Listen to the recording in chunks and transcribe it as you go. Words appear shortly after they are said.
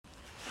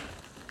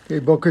Okay,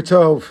 Boker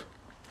Tov.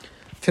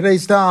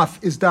 Today's daf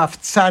is daf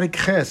Tzadik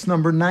Ches,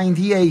 number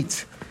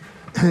 98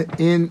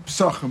 in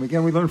Psachim.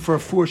 Again, we learned for a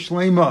four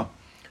Shlema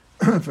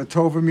for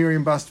Tova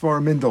Miriam Bastvar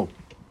Mindel.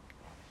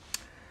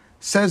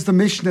 Says the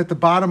Mishnah at the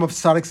bottom of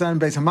Tzadik Zayin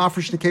Beis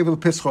Hamafresh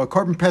Nekevel Pischo. A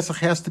carbon pesach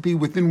has to be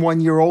within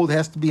 1 year old,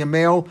 has to be a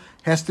male,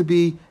 has to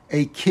be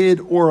a kid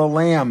or a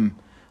lamb.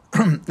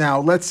 Now,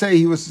 let's say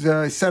he was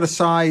set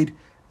aside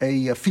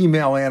a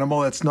female animal,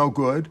 that's no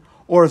good.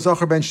 Or a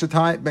Zocher ben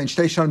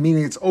Shteshan,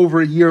 meaning it's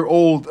over a year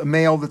old, a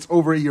male that's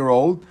over a year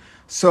old.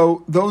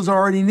 So those are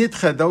already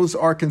nitche, those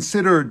are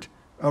considered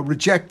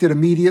rejected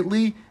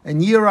immediately.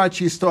 And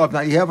Yirat Yistov, now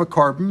you have a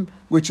carbon,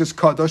 which is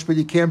Kadosh, but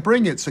you can't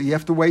bring it, so you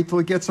have to wait till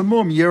it gets a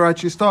mum.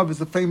 Yirat Yistov is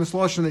the famous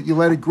lotion that you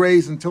let it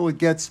graze until it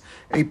gets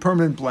a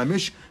permanent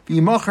blemish.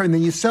 V'yimacher, and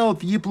then you sell it,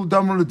 V'yiplu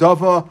damar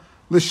l'dava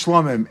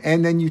l'shlamim.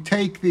 And then you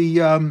take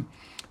the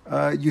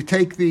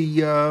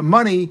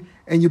money,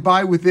 and you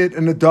buy with it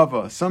an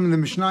adava. Some of the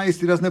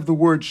Mishnayos, he doesn't have the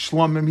word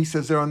shlamim, he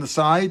says there on the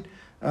side.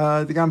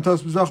 The Gam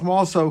Tos B'Zachm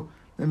also,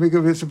 and think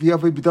of this, if you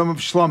have a b'dam of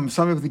shlam,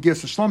 some of the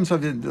gifts of shlam,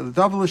 some of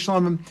the adava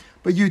l'shlamim,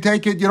 but you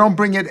take it, you don't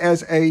bring it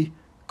as a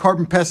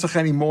carbon pesach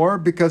anymore,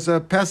 because a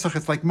pesach,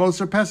 it's like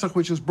Moser Pesach,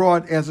 which is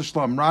brought as a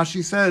shlam.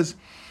 Rashi says,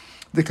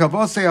 the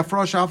kavase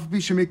afrosh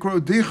afabisha mikro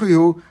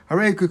dichuyu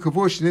hareiku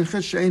kavush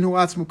niches she'enu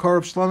atzmu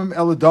karav shlamim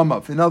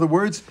eladamav. In other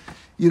words,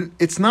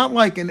 it's not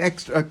like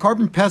a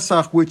carbon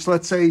pesach, which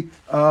let's say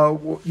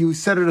you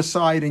set it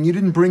aside and you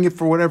didn't bring it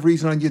for whatever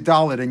reason on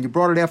Yudalit, and you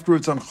brought it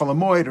afterwards on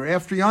Cholamoid or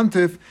after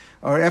Yantif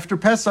or after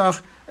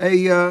Pesach.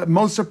 A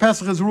Moser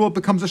Pesach, as a rule,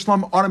 becomes a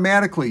shlam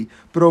automatically.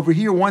 But over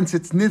here, once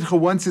it's nidcha,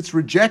 once it's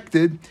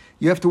rejected,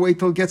 you have to wait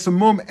till it gets a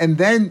mum, and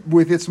then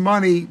with its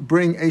money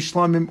bring a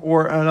shlamim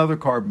or another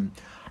carbon.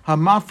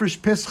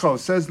 Hamafresh Pischo,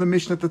 says the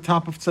Mishnah at the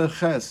top of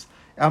Tzeches.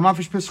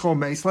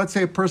 Let's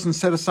say a person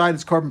set aside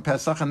his carbon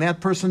pesach and that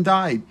person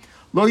died.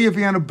 Lo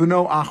yavianu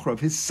b'no achrav.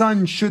 His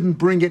son shouldn't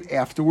bring it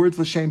afterwards.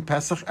 L'shem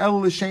pesach el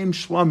l'shem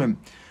shlamim.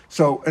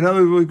 So in other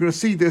words, we're going to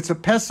see that it's a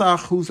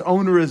pesach whose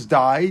owner has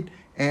died,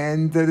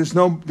 and there's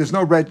no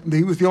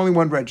he was the only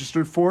one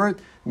registered for it.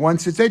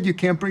 Once it's dead, you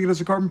can't bring it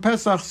as a carbon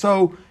pesach,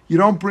 so you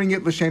don't bring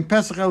it l'shem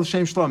pesach el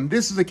l'shem shlamim.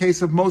 This is a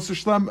case of Moser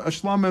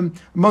shlamim,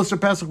 Moser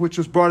pesach, which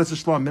was brought as a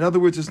shlam. In other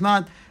words, it's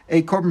not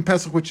a carbon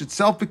pesach which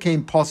itself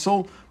became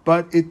puzzle,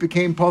 but it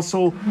became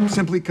puzzle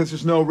simply because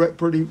there's no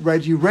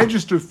Reggie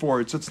registered for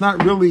it. So it's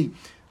not really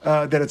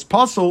that it's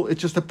puzzle,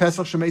 it's just a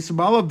Pesach Shemei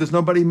Sabalav. There's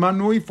nobody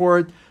manui for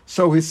it,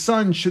 so his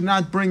son should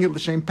not bring it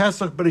L'Shem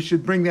Pesach, but he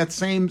should bring that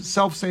same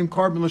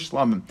carbon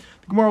L'Shlamim.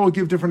 The Gemara will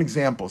give different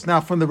examples. Now,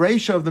 from the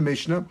Reisha of the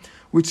Mishnah,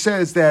 which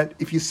says that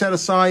if you set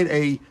aside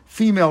a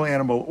female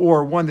animal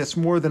or one that's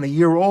more than a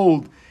year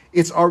old,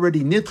 it's already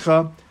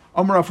nitcha.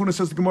 Amar Afuna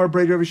says the Gemara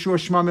Brei Rav Yeshua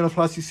Shema Min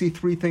Al-Flas. You see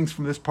three things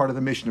from this part of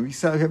the Mishnah. We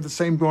have the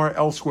same Gemara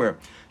elsewhere.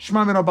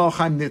 Shema Min Al-Bal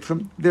Chaim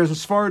Nitchem. There's a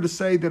svara to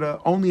say that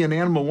only an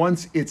animal,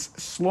 once it's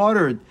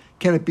slaughtered,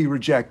 can it be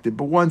rejected.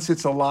 But once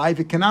it's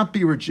alive, it cannot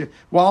be rejected.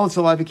 While it's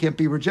alive, it can't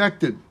be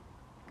rejected.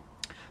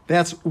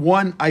 That's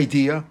one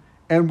idea.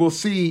 And we'll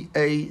see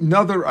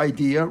another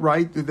idea,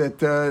 right?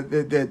 That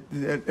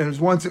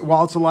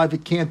while it's alive,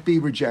 it can't be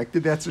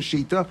rejected. That's a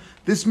shita.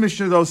 This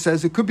Mishnah, though,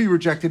 says it could be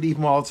rejected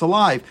even while it's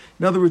alive.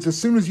 In other words, as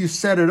soon as you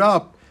set it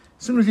up,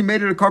 as soon as you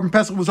made it a carbon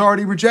pesach, it was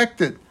already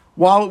rejected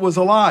while it was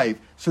alive.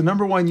 So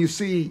number one, you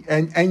see,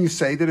 and you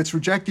say that it's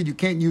rejected. You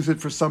can't use it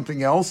for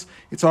something else.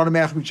 It's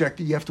automatically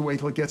rejected. You have to wait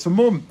till it gets a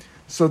mum.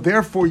 So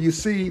therefore, you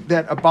see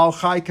that a Baal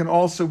Chai can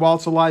also, while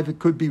it's alive, it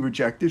could be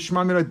rejected.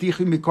 Shema min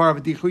adichui mikar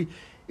avadichui.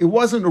 It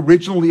wasn't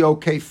originally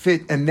okay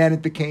fit, and then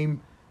it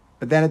became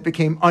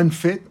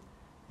unfit,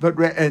 but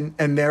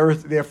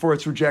therefore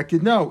it's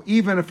rejected. No,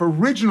 even if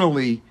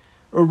originally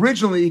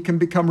it can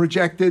become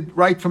rejected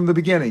right from the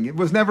beginning. It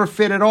was never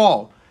fit at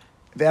all.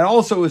 That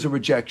also is a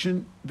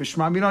rejection. It was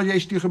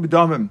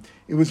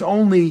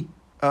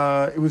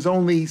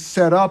only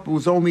set up. It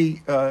was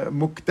only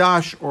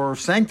mukdash or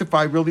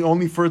sanctified, really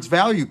only for its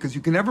value, because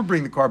you can never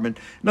bring the carbon.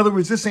 In other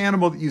words, this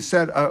animal that you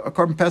set a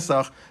carbon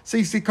pesach. Say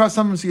you see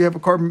sometimes you have a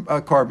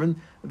carbon.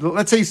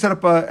 Let's say you set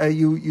up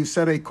you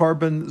set a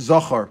carbon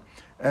zachar.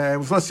 It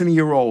was less than a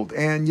year old,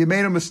 and you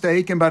made a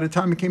mistake, and by the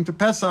time it came to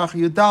Pesach,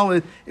 you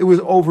dalit, it was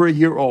over a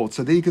year old.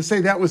 So then you could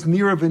say that was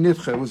near a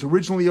v'nitcha. It was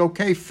originally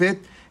okay,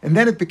 fit, and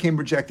then it became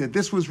rejected.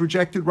 This was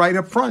rejected right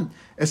up front.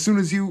 As soon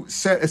as you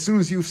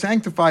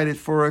sanctified it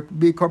for a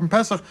big carbon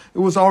Pesach, it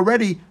was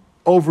already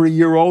over a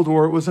year old,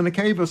 or it was an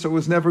akeva, so it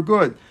was never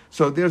good.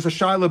 So there's a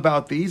shaila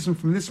about these, and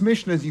from this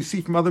Mishnah, as you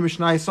see from other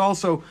Mishnayos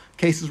also,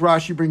 cases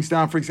Rashi brings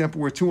down, for example,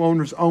 where two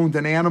owners owned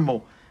an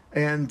animal,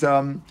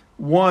 and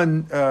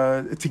one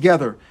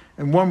together,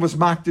 and one was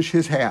makdish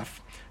his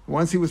half.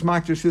 Once he was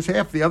makdish his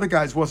half, the other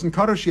guy's wasn't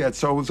kadosh yet,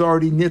 so it was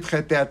already nitch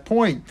at that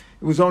point.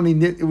 It was only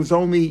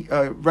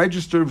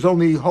registered. It was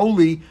only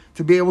holy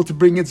to be able to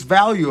bring its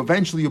value.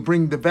 Eventually, you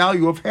bring the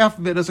value of half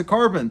of it as a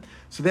carbon.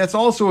 So that's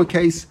also a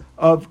case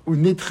of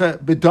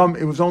nitche bedam.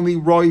 It was only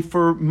roy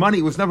for money.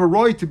 It was never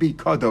roy to be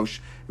kadosh.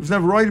 It was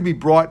never roy to be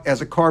brought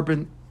as a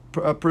carbon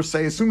per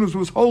se. As soon as it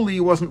was holy,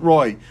 it wasn't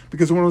roy,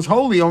 because when it was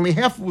holy, only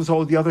half was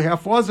holy, the other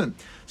half wasn't.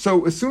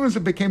 So as soon as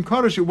it became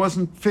kaddish, it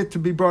wasn't fit to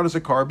be brought as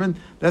a carbon.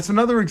 That's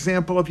another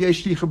example of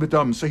yesh ticha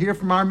b'dam. So here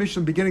from our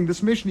Mishnah, beginning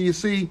this Mishnah, you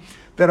see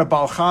that a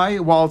bal chai,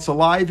 while it's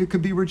alive, it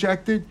could be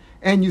rejected,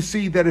 and you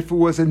see that if it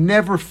was a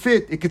never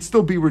fit, it could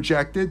still be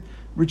rejected.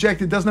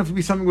 Rejected doesn't have to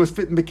be something that was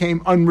fit and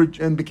became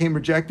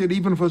rejected.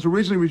 Even if it was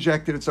originally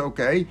rejected, it's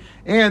okay,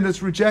 and it's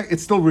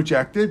still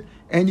rejected.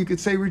 And you could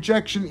say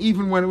rejection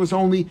even when it was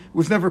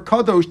never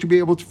kadosh to be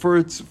able to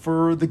for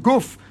the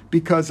guf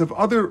because of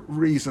other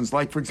reasons,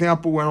 like for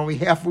example when only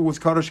half of it was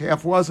kadosh,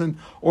 half wasn't,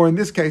 or in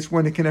this case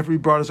when it can never be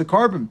brought as a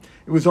carbon.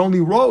 It was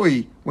only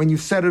roi when you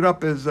set it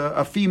up as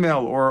a female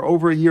or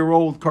over a year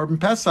old carbon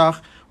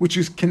pesach,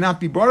 which cannot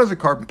be brought as a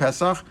carbon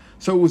pesach.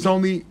 So it was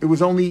only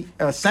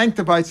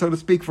sanctified, so to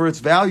speak, for its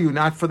value,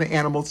 not for the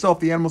animal itself.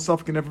 The animal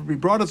itself can never be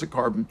brought as a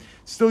carbon.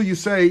 Still, you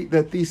say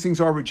that these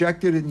things are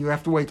rejected, and you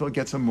have to wait till it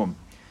gets a mum.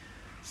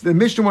 So the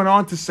Mishnah went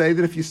on to say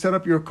that if you set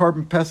up your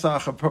carbon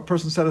pesach, a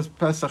person set a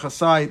pesach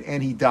aside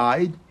and he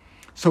died,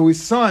 so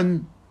his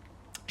son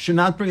should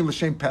not bring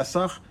l'shem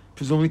pesach,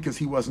 presumably because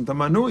he wasn't a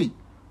manui,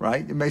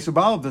 right? In Mesa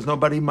Balav, there's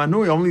nobody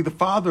manui. Only the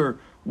father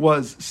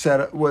was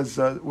a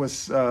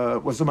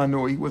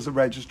manui, was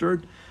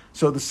registered.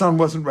 So the son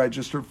wasn't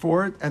registered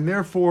for it, and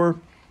therefore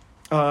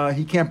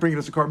he can't bring it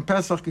as a carbon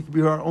pesach. It could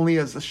be only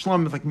as a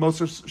shlom, like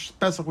Moser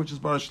pesach, which is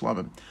brought as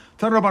shlomim.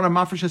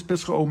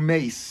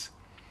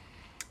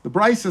 The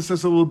Brisa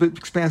says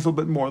expands a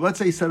little bit more. Let's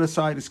say he set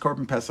aside his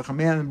carbon pesach. A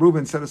man in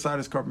Reuben set aside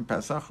his carbon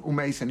pesach,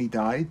 umeis, and he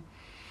died.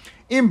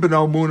 In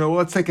Beno Muna, well,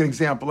 let's take an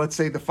example. Let's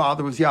say the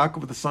father was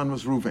Yaakov, the son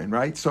was Reuven,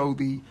 right? So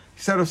Yaakov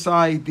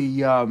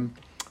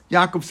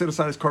set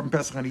aside his carbon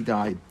pesach and he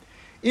died.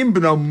 In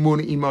Beno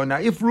Muna Imo. Now,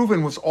 if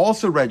Reuven was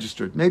also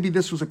registered, maybe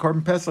this was a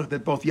carbon pesach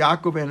that both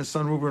Yaakov and his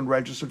son Reuven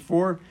registered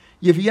for.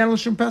 Yivien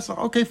l'shem pesach.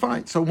 Okay,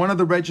 fine. So one of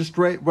the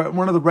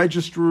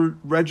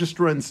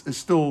registrants is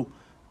still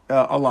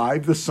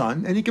alive, the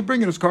son, and he can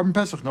bring it as carbon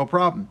pesach, no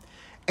problem.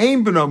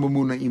 Ein Beno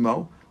Muna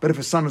Imo. But if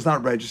his son is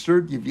not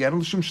registered, Yivien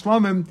l'shem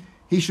shlamim,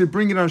 he should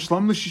bring it on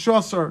shlam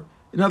l'shishasar.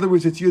 In other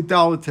words, it's Yud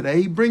Dalet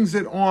today. He brings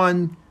it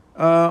on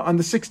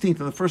the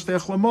 16th, on the first day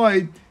of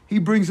Cholamoid. He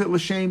brings it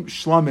l'shem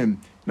shlamim.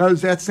 In other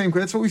words, that's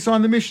what we saw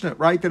in the Mishnah,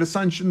 right? That a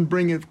son shouldn't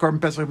bring it carbon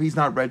pesach if he's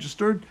not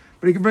registered,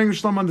 but he can bring a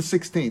shlam on the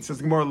 16th. Says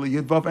the Gemara,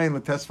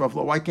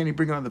 why can't he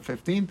bring it on the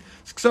 15th?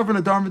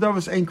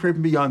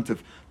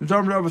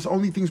 The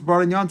only things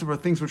brought in Yantav are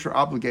things which are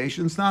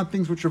obligations, not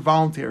things which are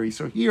voluntary.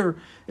 So here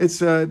this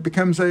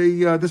becomes a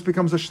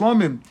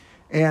shlamim,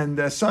 and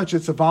as such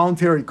it's a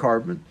voluntary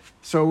carbon.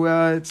 So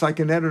it's like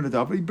a net and a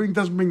dove. He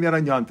doesn't bring that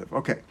on Yantav.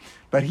 Okay,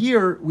 but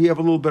here we have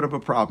a little bit of a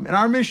problem. In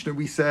our Mishnah,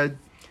 we said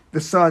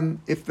the son,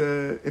 if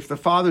the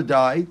father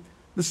died,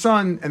 the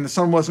son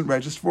wasn't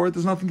registered for it,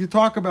 there's nothing to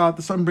talk about.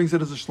 The son brings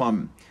it as a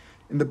shlam.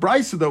 In the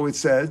Brisa, though, it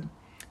said,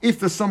 if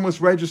the son was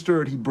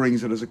registered, he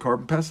brings it as a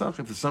carbon pesach.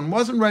 If the son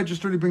wasn't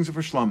registered, he brings it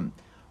for shlam.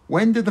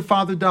 When did the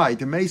father die?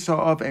 The Mesa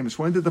of Amos.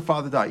 When did the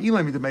father die?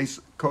 Ilami the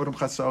Mesa Kodem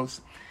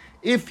Chatzos.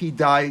 If he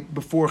died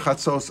before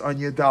Chatzos on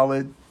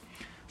Yedalid,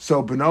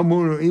 so Beno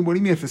Muna, what do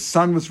you mean? If his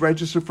son was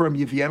registered for him,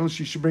 Yivien,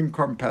 she should bring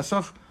carbon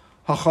pesach.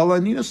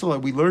 Hachala Nina Salah.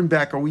 We learned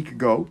back a week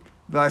ago,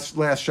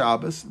 last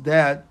Shabbos,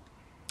 that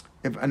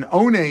if an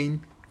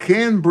onain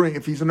can bring,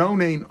 if he's an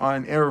onain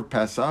on Erev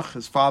Pesach,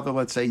 his father,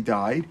 let's say,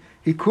 died,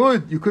 you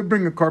could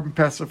bring a carbon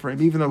pesach for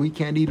him, even though he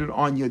can't eat it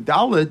on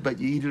Yadalid, but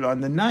you eat it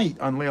on the night,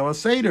 on Leil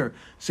Seder,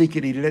 so he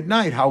could eat it at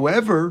night.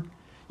 However,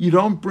 you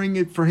don't bring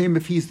it for him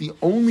if he's the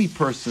only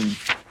person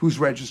who's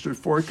registered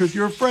for it, because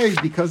you're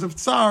afraid, because of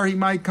tsar, he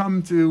might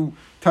come to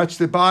touch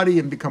the body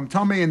and become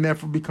tummy, and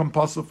therefore become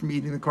puzzled from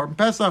eating the carbon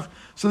pesach.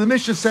 So the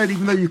Mishnah said,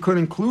 even though you could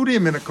include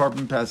him in a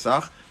carbon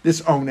pesach,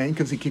 this onain,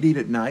 because he could eat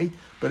at night,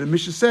 but the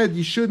Mishnah said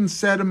you shouldn't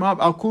set him up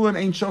al kulan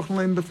ein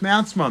shochlim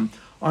b'fnatzman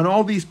on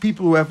all these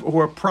people who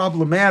are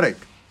problematic.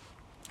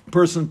 A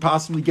person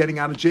possibly getting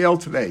out of jail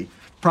today,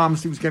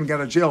 promised he was going to get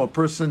out of jail. A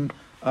person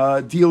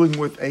dealing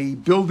with a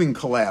building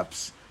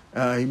collapse,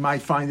 he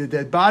might find a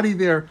dead body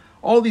there.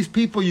 All these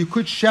people, you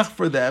could shech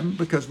for them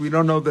because we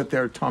don't know that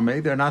they're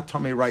tamei. They're not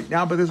tamei right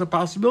now, but there's a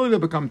possibility they'll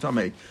become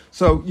tamei.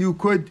 So you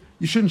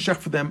shouldn't shech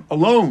for them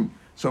alone.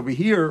 So over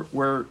here,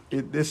 where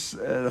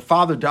the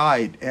father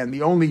died and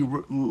the only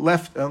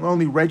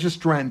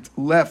registrant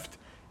left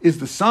is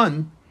the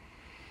son,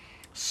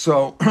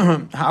 so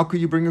how could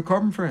you bring a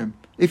carbon for him?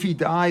 If he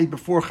died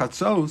before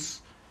Chatzos,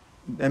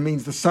 that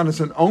means the son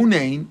is an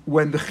onain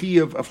when the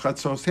chiyuv of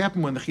Chatzos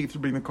happened, when the chiyuv to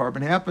bring the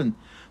carbon happened.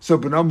 So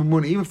Beno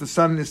Muna, even if the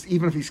son is,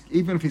 even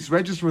if he's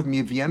registered with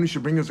me, Vienna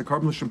should bring as a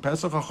carbon l'shem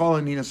pesach achal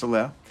anina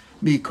saleh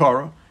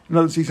miikara. In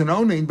other words, he's an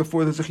onain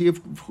before there's a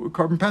chiyuv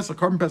carbon pesach.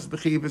 Carbon pesach, the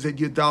chiyuv is at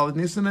Yudal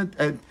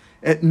Nisan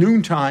at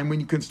noontime when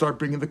you can start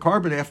bringing the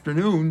carbon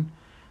afternoon,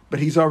 but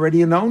he's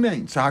already an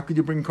onain. So how could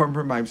you bring carbon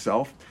for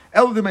himself?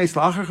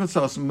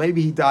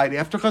 Maybe he died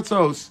after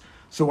Chatzos.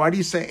 So why do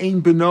you say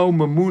ein beno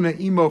mamuna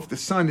imo if the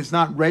son is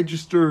not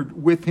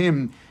registered with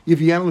him?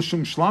 Yivian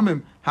l'shum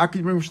shlamim. How could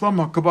you bring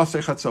shlamim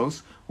kabasei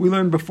Chatzos? We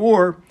learned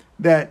before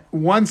that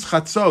once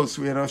chatzos,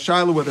 we had a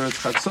shiloh whether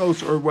it's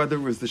chatzos or whether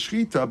it was the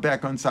shchita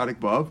back on Tzadik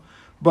Vav,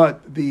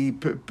 but the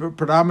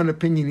predominant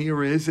opinion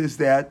here is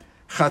that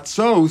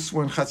chatzos,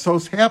 when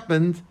chatzos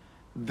happened,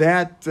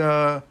 that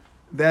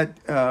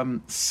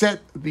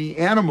set the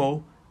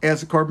animal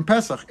as a korban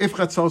pesach. If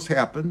chatzos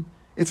happened,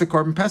 it's a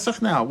korban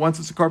pesach now. Once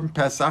it's a korban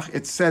pesach,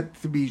 it's set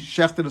to be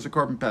shechted as a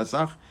korban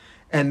pesach.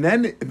 And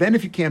then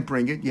if you can't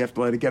bring it, you have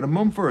to let it get a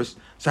mum first.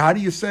 So how do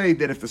you say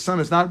that if the son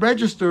is not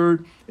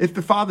registered, if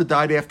the father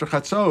died after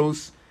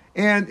chatzos,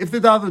 and if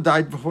the father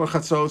died before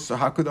chatzos, so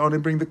how could the owner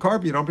bring the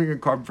korban? You don't bring a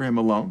korban for him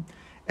alone.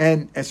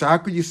 And so how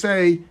could you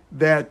say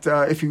that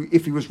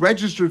if he was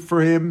registered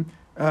for him,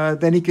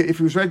 then he could,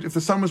 if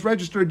the son was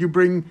registered, you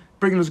bring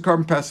him as a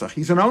korban pesach.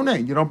 He's an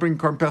onein. You don't bring a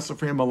korban pesach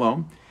for him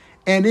alone.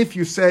 And if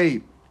you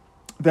say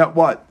that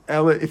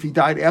if he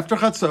died after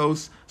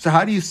chatzos, so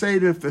how do you say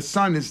that if the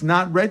son is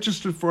not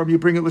registered for him, you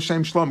bring it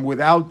l'shem shlom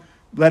without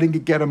letting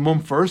it get a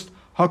mum first?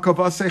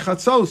 Hakavase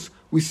chatzos.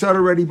 We said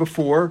already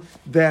before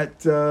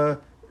that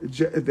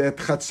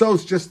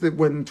chatzos, just that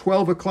when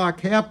 12 o'clock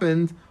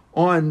happened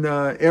on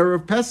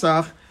Erev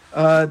Pesach,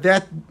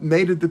 that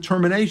made a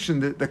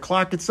determination, that the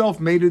clock itself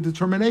made a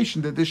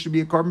determination that this should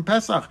be a korban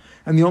pesach.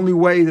 And the only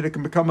way that it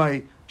can become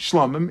a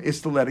shlomim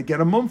is to let it get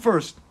a mum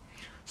first.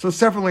 So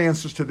several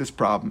answers to this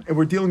problem. And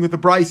we're dealing with the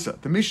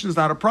Brisa. The Mishnah is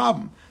not a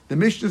problem. The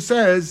Mishnah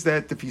says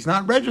that if he's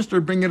not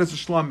registered, bring it as a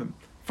shlomim.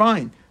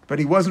 Fine. But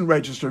he wasn't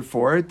registered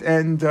for it,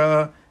 and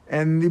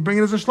you bring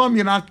it as a shlom.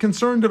 You're not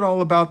concerned at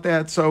all about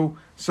that. So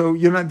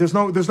you're not. There's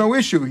no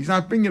issue. He's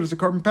not bringing it as a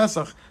korban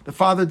pesach. The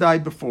father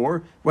died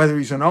before, whether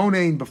he's an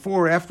onein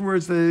before or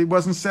afterwards. It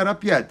wasn't set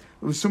up yet.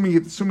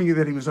 Assuming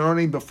that he was an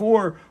onein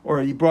before,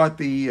 or he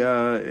brought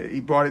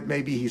it.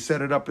 Maybe he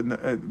set it up in the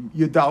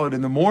Yudalit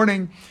in the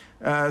morning.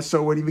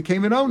 So when he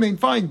became an onein,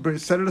 fine.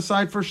 Set it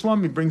aside for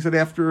shlom. He brings it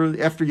after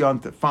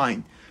Yontif.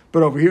 Fine.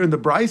 But over here in the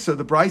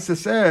Brisa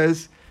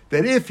says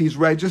that if he's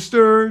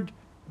registered,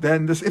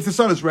 then if the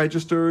son is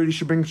registered, he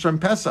should bring Shem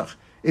Pesach.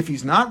 If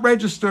he's not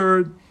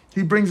registered,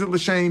 he brings it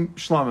l'shem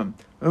shlomim.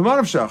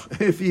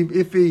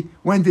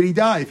 When did he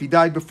die? If he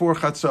died before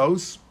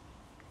chatzos,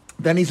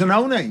 then he's an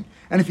onein.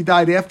 And if he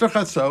died after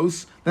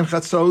chatzos, then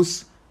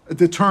chatzos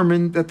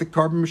determined that the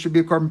korban should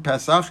be a korban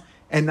pesach,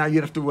 and now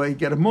you'd have to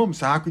get a mum.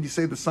 So how could you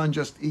say the son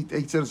just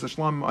eats it as a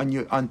shlom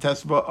on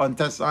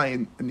Tesai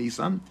and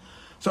Nisan?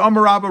 So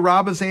Amar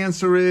Rabba's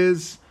answer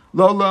is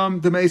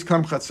Lolam Demeis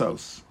Kam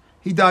Chatzos.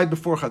 He died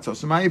before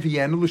Chatzos.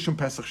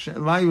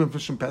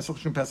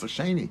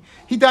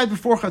 He died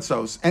before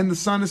Chatzos, and the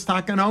son is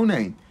Takan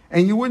Onein.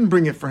 And you wouldn't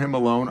bring it for him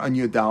alone on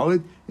your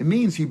Dalit. It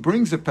means he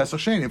brings it Pesach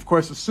Sheni. Of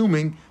course,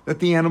 assuming that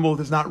the animal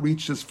does not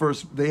reach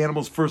the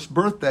animal's first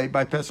birthday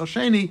by Pesach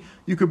Sheni,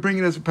 you could bring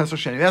it as a Pesach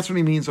Sheni. That's what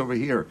he means over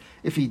here.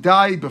 If he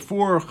died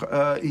before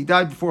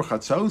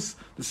Chatzos,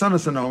 the son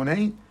is an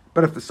Onein.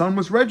 But if the son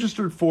was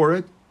registered for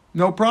it,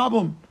 no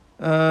problem.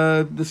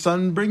 The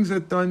son brings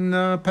it on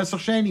Pesach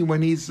Sheni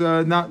when he's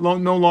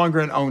no longer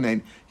an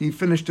onein. He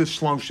finished his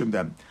shloshim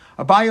then.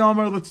 Abai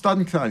Omer, let's start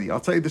in Tani. I'll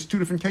tell you, there's two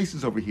different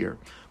cases over here.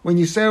 When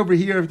you say over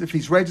here if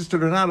he's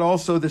registered or not,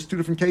 also there's two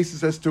different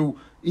cases as to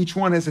each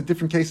one has a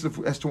different case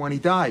as to when he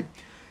died.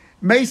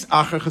 Meis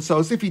acher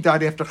chatzos, if he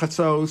died after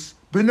chatzos,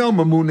 beno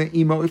mamuna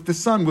imo, if the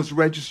son was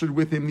registered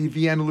with him,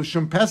 livian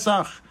l'shum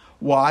Pesach.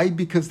 Why?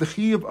 Because the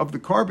chiyuv of the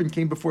korban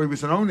came before he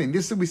was an onein.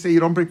 This is we say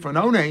you don't bring for an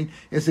onein,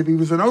 is if he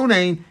was an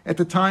onein at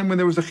the time when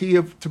there was a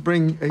chiyuv to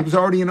bring, he was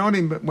already an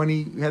onein, but when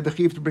he had the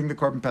chiyuv to bring the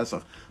korban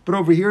pesach. But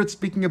over here it's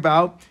speaking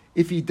about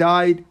if he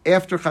died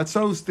after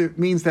chatzos, it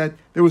means that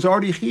there was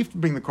already a chiyuv to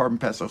bring the korban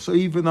pesach. So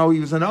even though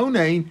he was an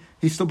onein,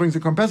 he still brings the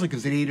korban pesach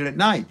because he ate it at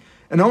night.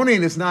 An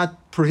onein is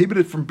not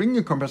prohibited from bringing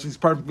a korban pesach; he's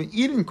part of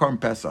eating korban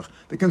pesach.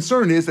 The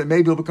concern is that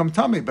maybe he'll become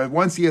tummy, but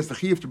once he has the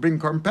chiyuv to bring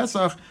korban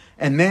pesach,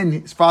 and then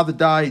his father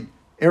died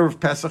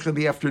erev Pesach in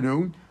the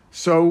afternoon,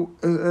 so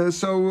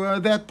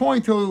at that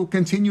point he'll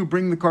continue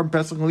bringing the korban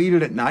pesach and he'll eat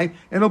it at night,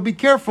 and he'll be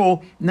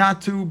careful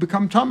not to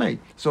become tummy,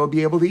 so he'll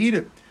be able to eat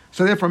it.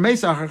 So therefore,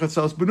 meis achar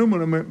chatzos beno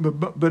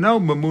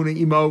mamuna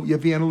imo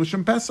yavianu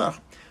l'shem pesach.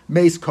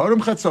 Meis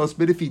kodem chatzos,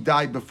 but if he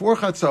died before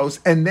chatzos,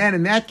 and then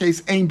in that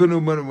case, ein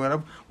benu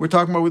mamuna, we're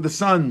talking about where the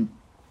son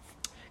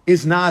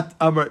is not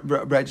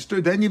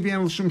registered, then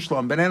yavianu l'shem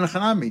shlom. But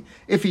enachanami,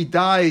 if he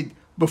died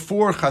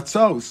before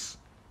chatzos,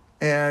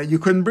 you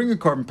couldn't bring a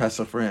korban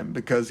pesach for him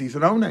because he's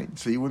an onein,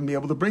 so you wouldn't be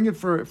able to bring it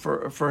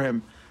for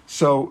him.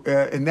 So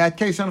in that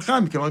case, you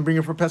can only bring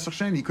it for Pesach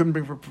Sheni. You couldn't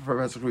bring for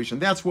Pesach Rishon.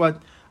 That's what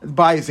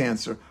Bai's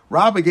answer.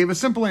 Rabbi gave a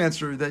simple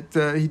answer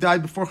that he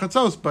died before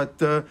Chatzos, but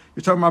you're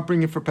talking about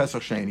bringing it for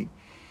Pesach Sheni.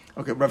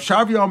 Okay, Rav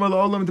Sharvi Omer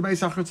L'Olam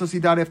D'Meis Chatzos, he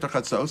died after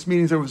Chatzos,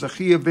 meaning there was a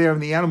chiyuv there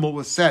and the animal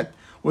was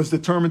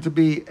determined to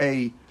be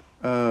a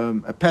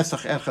a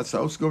Pesach at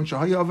Chatzos, going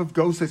Shahayav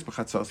Goses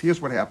b'Chatzos.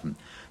 Here's what happened.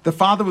 The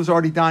father was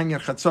already dying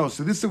at Chatzos.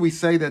 So this is we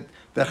say that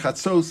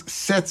Chatzos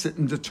sets it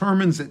and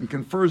determines it and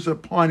confers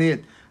upon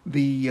it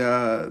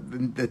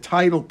the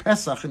title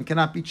Pesach and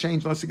cannot be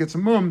changed unless it gets a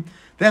mum.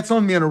 That's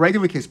only in a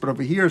regular case. But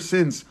over here,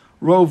 since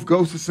Rov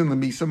Goses in the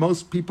Misa,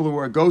 most people who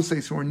are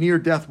Goses, who are near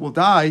death, will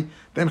die,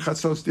 then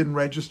Chatzos didn't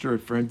register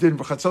it for him.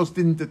 Chatzos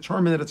didn't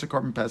determine that it's a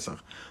Korban Pesach.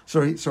 So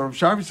Rav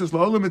Sharvi says,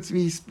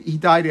 he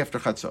died after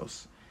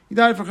Chatzos. He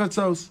died for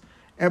Chatzos,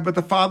 but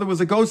the father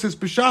was a Goses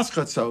b'shas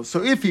Chatzos.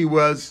 So if he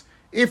was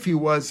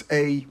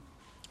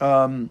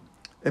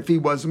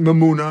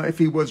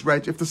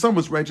Mamuna, if the son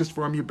was registered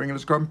for him, you bring it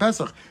as Korban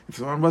Pesach. If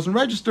the son wasn't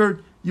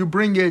registered, you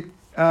bring it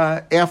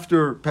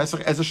after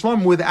Pesach as a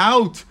shlom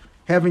without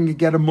having to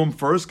get a mum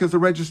first, because the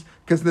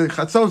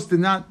Chatzos did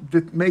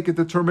not make a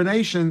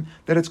determination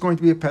that it's going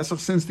to be a Pesach,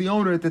 since the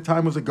owner at the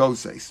time was a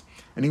Goses,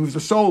 and he was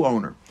the sole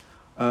owner.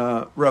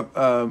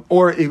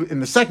 Or in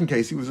the second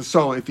case, he was a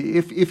sole. If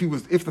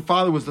the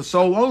father was the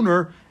sole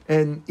owner,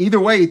 and either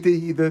way, if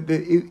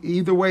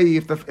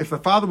the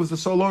father was the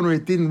sole owner,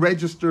 it didn't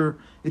register.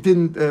 It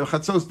didn't.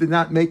 Chatzos did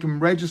not make him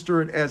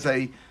register it as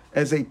a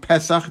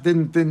Pesach.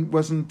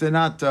 Did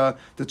not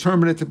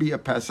determine it to be a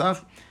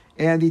Pesach,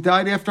 and he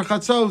died after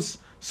Chatzos.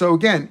 So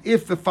again,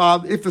 if the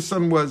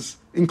son was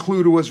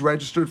included, was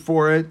registered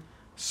for it,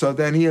 so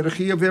then he had a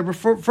chiyuv there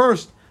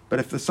first. But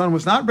if the son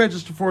was not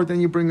registered for it,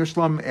 then you bring a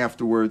shlum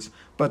afterwards.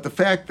 But the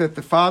fact that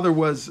the father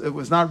was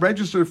not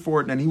registered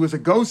for it, and he was a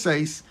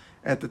goses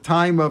at the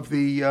time of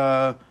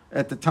at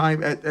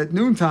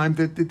noontime,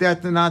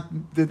 did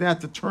not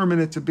determine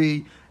it to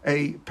be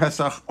a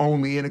Pesach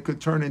only, and it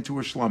could turn into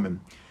a shlumim.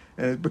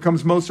 It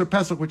becomes Moser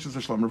Pesach, which is a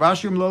shlum. Rav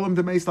Ashi Lolam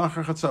Demeis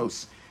Lachar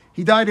Chatzos.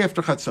 He died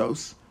after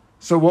Chatzos.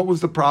 So what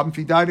was the problem? If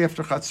he died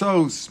after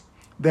Chatzos,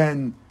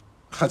 then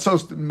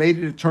Chatzos made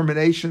a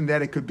determination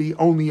that it could be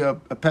only a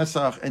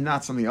Pesach and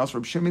not something else.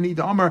 Reb Shimoni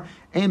D'Amar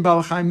Ein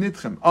Balchaim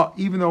Nitchem.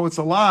 Even though it's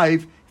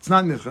alive, it's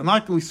not Nitchem.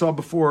 Like we saw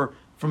before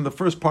from the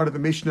first part of the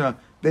Mishnah,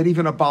 that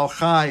even a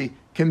Balchai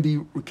can be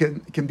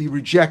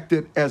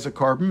rejected as a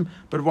korban,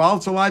 but while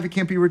it's alive, it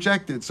can't be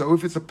rejected. So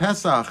if it's a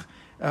Pesach,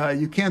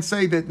 you can't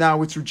say that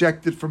now it's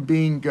rejected from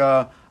being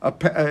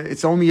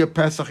it's only a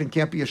Pesach and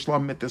can't be a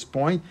Shlom at this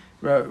point.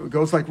 It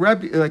goes like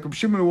Reb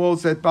Shimon Wol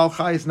said,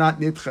 Balchai is not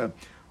Nitche.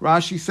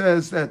 Rashi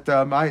says that the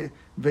Balchai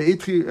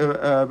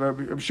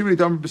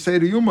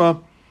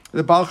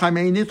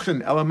may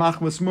nitchen elamach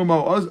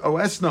masmumo o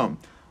esnom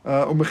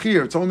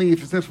umechir. It's only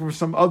if it's for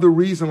some other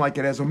reason, like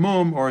it has a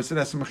mum or it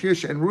has a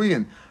mechir and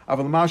ruyin.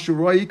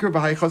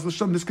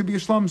 This could be a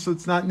shlum, so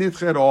it's not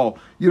nitcha at all.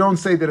 You don't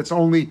say that it's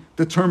only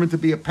determined to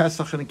be a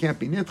pesach and it can't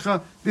be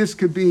nitcha. This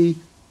could be.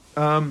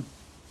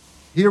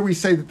 Here we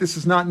say that this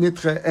is not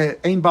nitcha,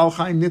 ein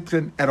balchai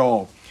nitchen at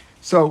all.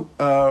 So.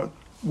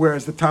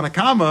 Whereas the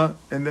Tanakama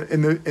in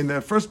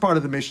the first part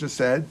of the Mishnah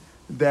said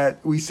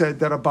that we said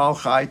that a Baal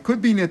Chai could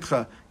be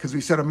Nitcha, because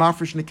we said a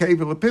Mafresh Nekev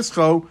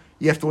Lepischo,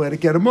 you have to let it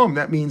get a mum.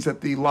 That means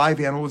that the live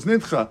animal is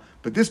Nitcha.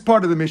 But this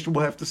part of the Mishnah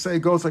will have to say,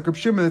 goes like Reb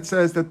Shimon, that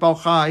says that Baal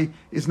Chai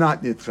is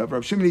not Nitcha.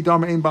 Reb Shimon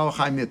Idam ein Baal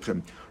Chai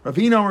Nitchem.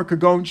 Ravina Amar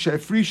Kagon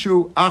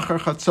Shefrishu Achar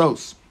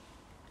Chatzos.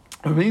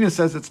 Ravina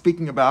says that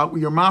speaking about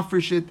your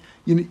Mafresh it,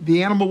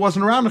 the animal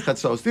wasn't around the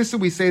Chatzos. This is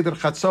we say that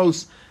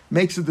Chatzos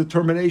makes a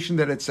determination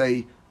that it's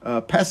a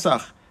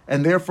Pesach,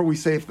 and therefore we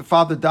say if the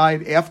father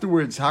died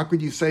afterwards, how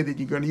could you say that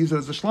you're going to use it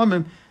as a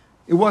shlomim?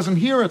 It wasn't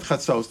here at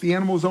Chatzos. The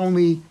animal was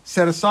only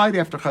set aside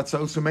after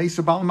Chatzos. So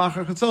Meisa Bal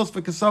Machar Chatzos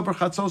v'Kasavar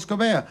Chatzos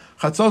Kaveh.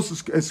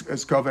 Chatzos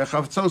is Kaveh.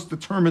 Chatzos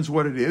determines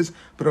what it is,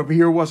 but over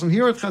here it wasn't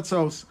here at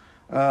Chatzos.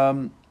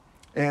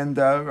 And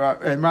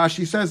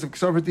Rashi says if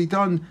Ksavar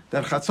done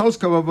that Chatzos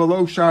Kaveh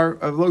below shar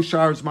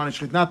is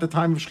manishchit, not the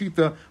time of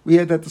shchita. We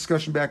had that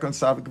discussion back on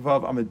Savik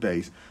Vav Amid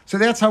Beis. So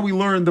that's how we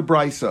learn the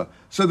Brisa.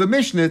 So the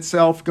Mishnah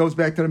itself goes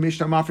back to the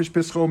Mishnah Mafresh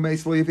Pischo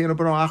Meis Le'Yavina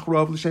B'no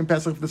Achrov L'Shem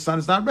Pesach. If the son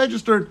is not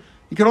registered,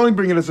 he can only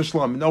bring it as a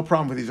shlum. No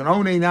problem with it. He's an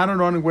onei, not an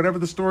onei, whatever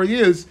the story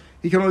is,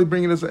 he can only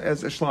bring it as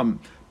a shlum.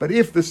 But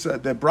if this the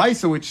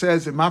Brisa, which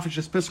says in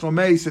Mafresh Pischo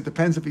Meis, it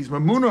depends if he's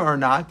mamuna or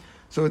not.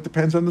 So it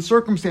depends on the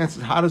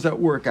circumstances. How does that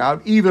work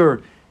out?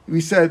 Either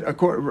we said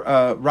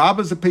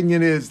Rabba's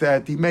opinion is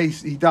that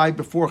he died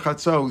before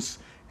Chatzos,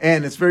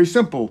 and it's very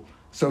simple.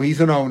 So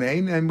he's an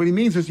onein, and what he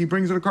means is he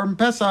brings it a Korban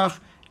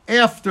Pesach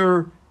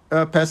after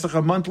Pesach.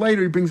 A month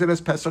later, he brings it as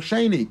Pesach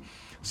Sheni.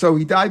 So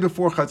he died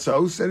before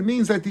Chatzos, and it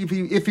means that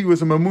if he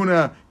was a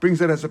Mamuna,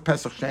 brings it as a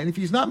Pesach Sheni. If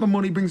he's not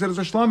Mamuna, he brings it as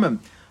a Shlomim.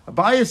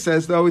 Abaye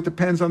says, though, it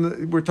depends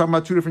on we're talking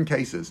about two different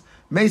cases.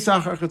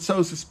 Meisach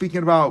Chatzos is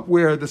speaking about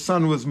where the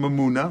son was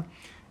Mamuna,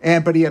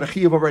 but he had a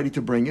chiyuv already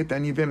to bring it,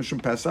 then you finish from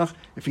Pesach.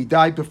 If he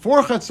died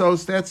before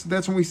Chatzos,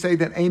 that's when we say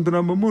that Ein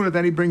B'no Mamuna,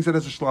 then he brings it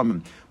as a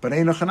Shlomim. But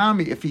Ein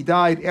Chanami, if he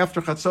died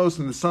after Chatzos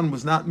and the son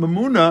was not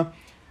Mamuna,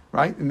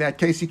 right? In that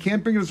case, he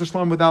can't bring it as a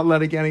shlom without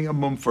getting a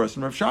mum first.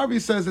 And Rav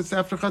Sharvi says it's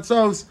after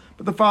Chatzos,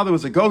 but the father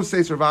was a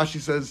goses. Rav Ashi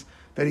says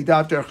that he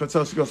daved der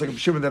chatzos, goes like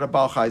Shimon that a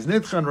Baal Chai is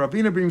nidcha, and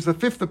Ravina brings the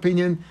fifth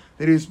opinion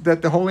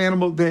that the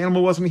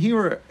animal wasn't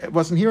here at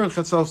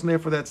chatzos, and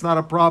therefore that's not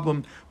a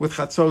problem with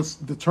chatzos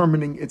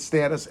determining its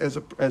status as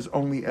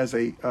only as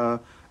a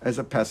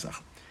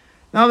Pesach.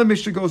 Now the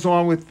Mishnah goes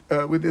on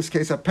with this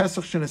case, a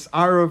Pesach shenis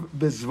arav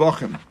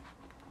bezvachim.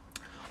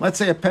 Let's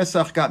say a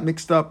Pesach got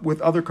mixed up with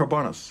other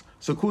karbanos.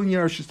 So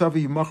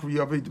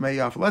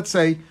let's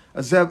say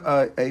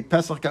a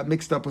Pesach got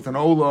mixed up with an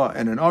Ola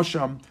and an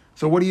Asham.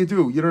 So what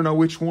do? You don't know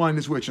which one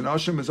is which. An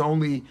Asham is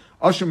only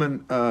Asham,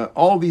 and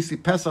all these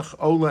Pesach,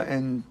 Ola,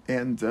 and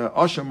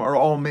Asham are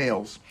all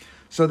males.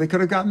 So they could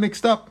have gotten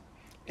mixed up,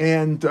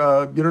 and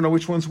you don't know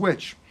which one's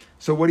which.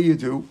 So what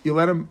do? You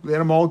let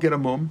them all get a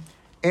mum,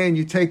 and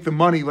you take the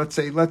money. Let's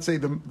say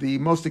the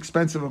most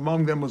expensive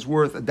among them was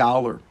worth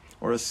 $1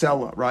 or a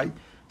sella, right?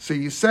 So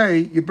you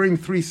bring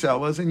 3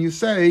 sellas, and you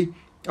say,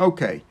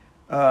 okay,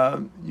 wherever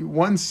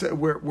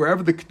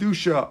the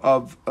kedusha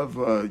of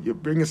you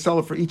bring a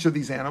sella for each of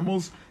these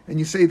animals, and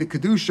you say the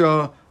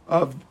kedusha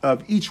of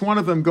each one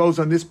of them goes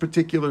on this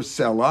particular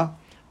sella,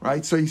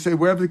 right? So you say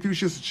wherever the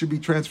kedusha is, it should be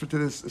transferred to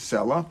this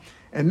sella,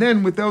 and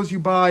then with those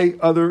with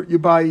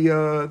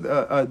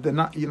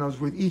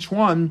each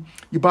one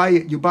you buy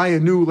a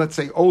new, let's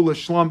say Ola,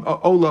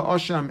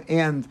 Asham,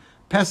 and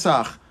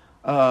Pesach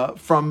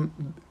from.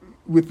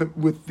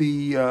 With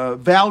the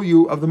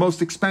value of the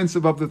most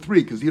expensive of the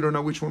 3, because you don't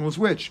know which one was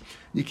which.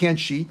 You can't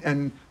cheat.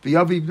 And the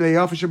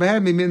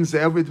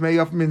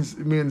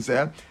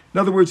in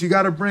other words, you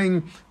got to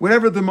bring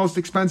whatever the most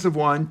expensive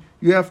one.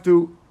 You have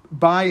to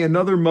buy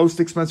another most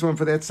expensive one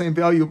for that same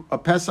value, a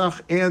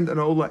Pesach and an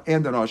Ola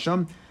and an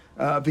Asham.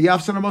 And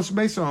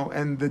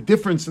the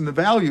difference in the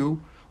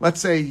value. Let's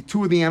say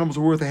 2 of the animals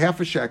are worth a half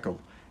a shekel,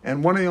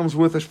 and one of them is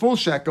worth a full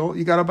shekel.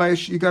 You got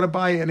to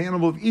buy an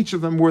animal of each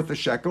of them worth a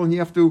shekel, and you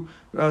have to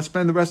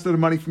spend the rest of the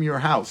money from your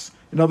house.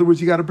 In other words,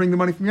 you got to bring the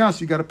money from your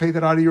house. You got to pay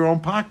that out of your own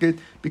pocket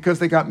because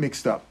they got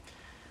mixed up.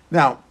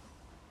 Now,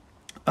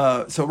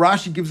 so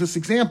Rashi gives this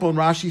example, and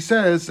Rashi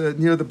says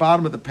near the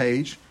bottom of the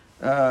page,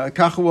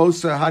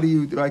 "Kachuosa, how do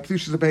you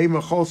kedusha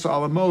zebehema cholsa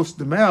alamos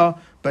demel?"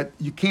 But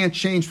you can't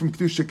change from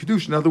kedusha to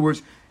kedusha. In other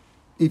words,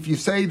 if you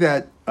say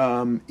that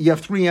you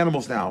have 3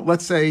 animals now,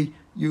 let's say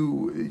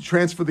you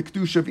transfer the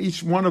kedusha of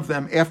each one of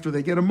them after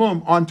they get a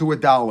mum onto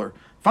 $1.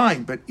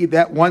 Fine, but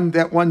that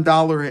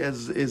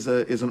 $1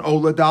 is an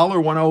Ola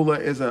dollar, one Ola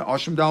is a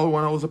Asham dollar,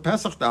 one Ola is a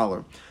Pesach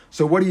dollar.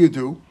 So what do?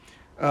 You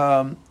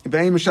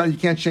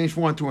can't change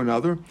from one to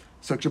another.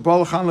 So you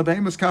bring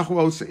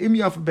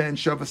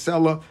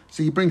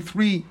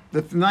 3,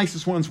 the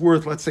nicest one's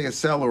worth, let's say, a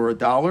sella or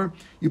 $1.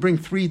 You bring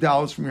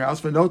 $3 from your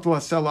house.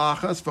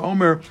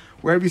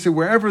 Wherever you say,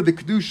 wherever the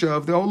kedusha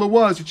of the Ola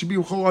was, it should be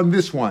on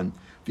this one.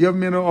 If you have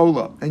an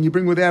Ola, and you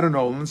bring with that an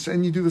Ola,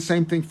 and you do the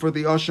same thing for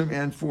the Asham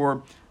and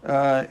for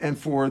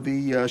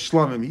the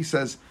Shlomim. He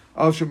says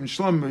Asham and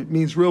Shlomim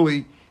means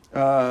really,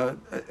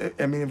 if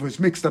it was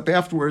mixed up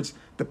afterwards,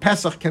 the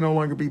Pesach can no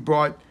longer be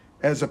brought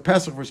as a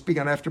Pesach. We're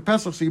speaking after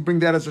Pesach, so you bring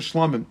that as a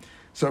Shlomim.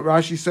 So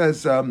Rashi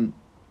says, B'nei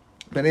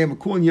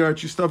Makul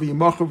Yarat Yustav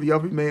Yimachav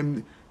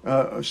Yavim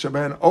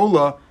Shaban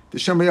Ola, the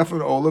Shema Yafa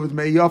Ola, with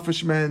Mei Yafa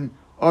Shemen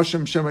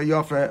Asham Shema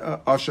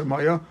Yafa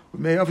Ashamaya,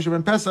 with Mei Yafa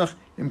Shemen Pesach,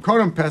 Im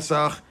Kodem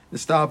Pesach,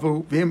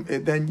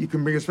 then you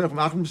can bring a special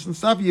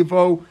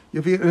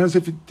as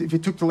if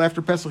it took till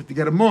after Pesach to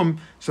get a mum,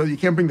 so you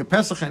can't bring the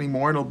Pesach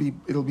anymore, and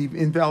it'll be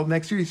invalid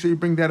next year. So you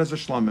bring that as a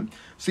shlomim.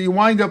 So you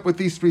wind up with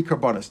these 3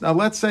 karbanos. Now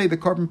let's say the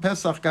korban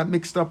Pesach got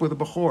mixed up with a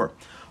bechor.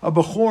 A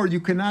bechor, you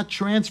cannot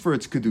transfer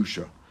its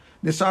kedusha.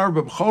 Nisar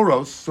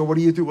b'bechoros. So what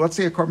do? Let's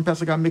say a korban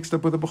Pesach got mixed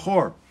up with a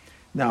bechor.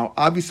 Now,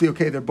 obviously,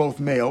 okay, they're both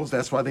males.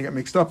 That's why they got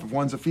mixed up. If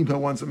one's a female,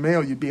 one's a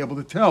male, you'd be able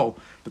to tell.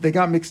 But they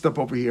got mixed up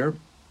over here.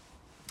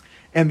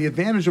 And the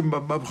advantage of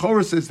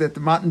B'choros is that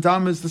the matan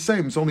dam is the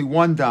same. It's only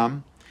 1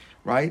 dam,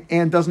 right?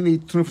 And doesn't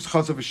need Tnufas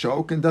Chazav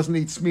Ashok, and doesn't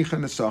need Smicha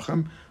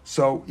Nesachim.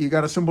 So you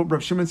got a simple,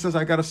 Rav Shimon says,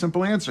 I got a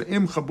simple answer.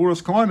 Im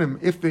Chaburas Kohanim,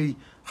 if the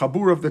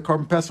Chabur of the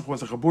Korban Pesach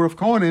was a Chabur of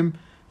Kohanim,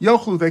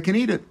 Yochlu, they can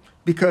eat it.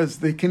 Because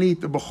they can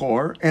eat the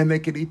Bechor, and they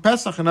can eat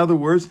Pesach. In other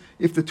words,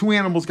 if the 2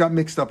 animals got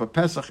mixed up, a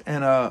Pesach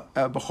and a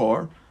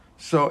Bechor,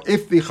 so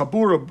if the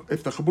Chabur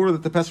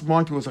that the Pesach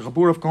belonged to was a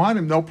Chabur of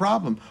Kohanim, no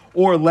problem.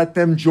 Or let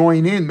them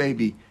join in,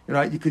 maybe.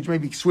 You could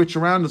maybe switch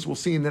around, as we'll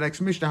see in the next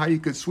Mishnah, how you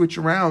could switch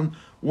around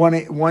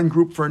one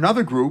group for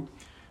another group,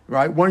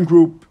 right? One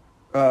group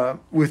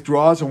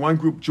withdraws and one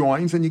group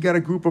joins, and you get a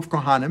group of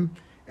Kohanim,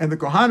 and the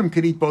Kohanim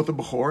could eat both the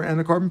Bechor and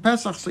the Korban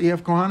Pesach, so you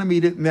have Kohanim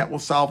eat it, and that will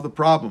solve the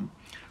problem,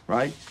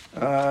 right?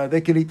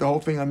 They can eat the whole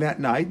thing on that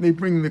night, and they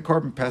bring the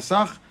Korban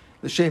Pesach,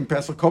 the Shem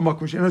Pesach,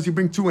 as you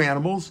bring 2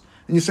 animals,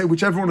 and you say,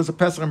 whichever one is a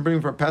Pesach, I'm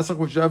bringing for a Pesach,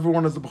 whichever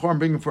one is the Bechor, I'm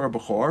bringing for a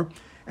Bechor,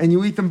 and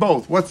you eat them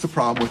both. What's the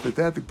problem with it?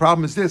 The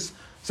problem is this.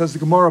 Says the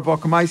Gemara,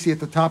 Vakamaisi at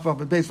the top of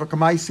the base,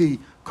 Vakamaisi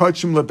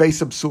Kodshim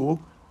LeBeis Absul.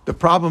 The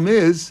problem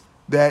is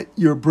that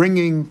you're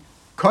bringing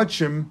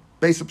Kodshim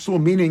Beis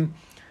Absul, meaning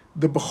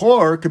the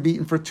Bechor could be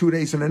eaten for 2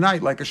 days and a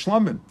night, like a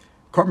Shlomim.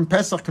 Korban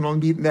Pesach can only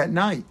be eaten that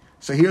night.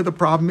 So here the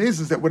problem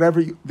is that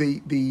whatever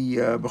the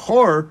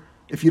Bechor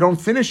if you don't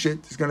finish it,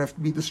 it's going to have to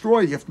be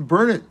destroyed. You have to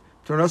burn it.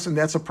 And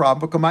that's a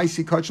problem. Because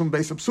if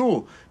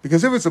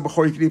it's a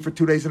bechor, you can eat for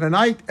 2 days and a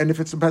night, and if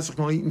it's a pesach,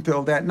 you'll eat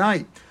until that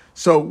night.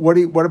 So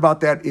what about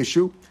that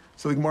issue?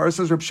 So the Gemara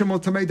says, Reb Shimon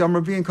Tamei Dam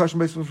Ravi and Kashim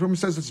Beis Reb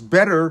says it's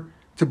better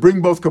to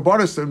bring both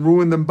kabbalas and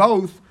ruin them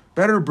both.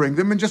 Better bring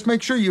them and just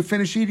make sure you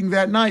finish eating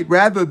that night,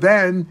 rather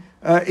than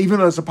even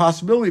though there's a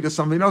possibility that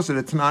somebody knows that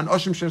a Tanan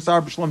Ashim Shem Sar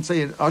B'Shlom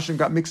say Ashim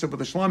got mixed up with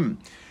a Shlom.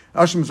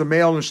 Ashim is a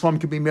male and a Shlom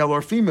can be male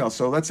or female.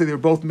 So let's say they're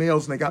both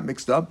males and they got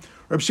mixed up.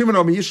 Reb Shimon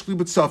Omer Yishchli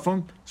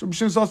B'Tzafon. So Reb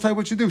Shimon, I'll tell you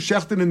what you do.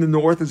 Shecht it in the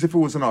north as if it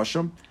was an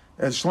Ashim.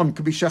 As Shlom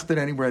could be shechted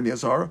anywhere in the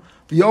Azara.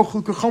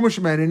 V'yochel k'chomer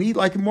shemen, and eat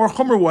like a more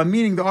chomer one,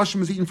 meaning the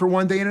Ashim is eaten for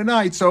 1 day and a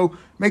night. So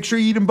make sure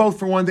you eat them both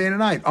for 1 day and a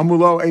night.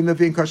 Amulo ein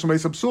levi and kashim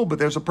beis, but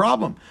there's a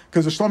problem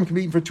because the Shlom can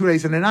be eaten for 2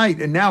 days and a night,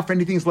 and now if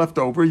anything's left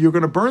over, you're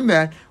going to burn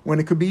that when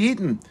it could be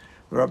eaten.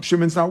 Rab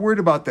Shimon's not worried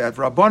about that.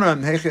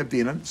 Rabbanan heichev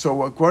dinan.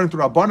 So according to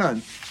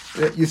Rabbanan,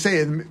 you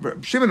say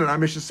Shimon and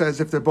Amisha says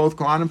if they're both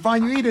Kohanim,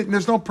 fine, you eat it, and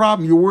there's no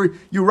problem.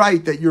 You're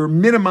right that you're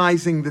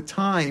minimizing the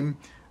time.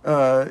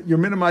 You're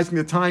minimizing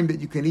the time that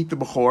you can eat the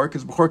bechor,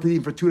 because bechor can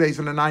eat for 2 days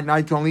and a night.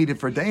 Night can only eat it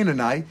for a day and a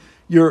night.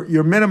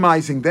 You're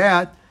minimizing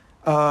that.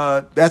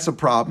 That's a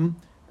problem.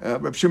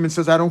 Reb Shimon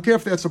says, I don't care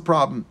if that's a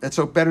problem. It's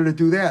so better to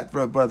do that.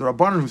 But the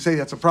Rabbanan who say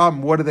that's a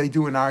problem, what do they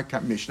do in our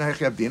Mishnah?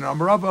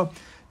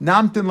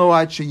 Namtin lo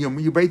ad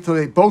sheyum. You wait till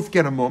they both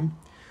get a mum.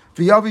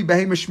 V'yavi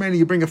behem shmeni.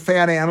 You bring a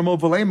fat animal.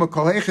 V'leima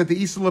kol hechet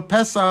de'isel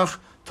pesach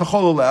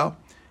tachololel.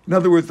 In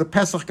other words, the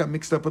pesach got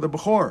mixed up with the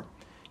bechor.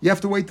 You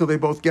have to wait till they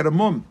both get a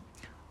mum.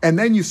 And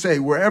then you say,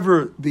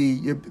 whichever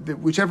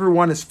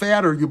one is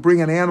fatter, you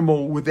bring an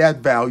animal with that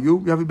value.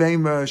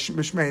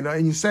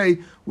 And you say,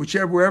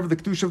 wherever the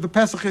kedusha of the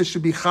Pesach is,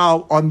 should be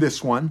chal on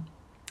this one.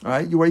 All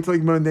right, you wait till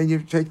and then you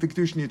take the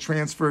kedusha and you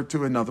transfer it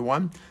to another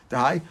one.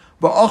 And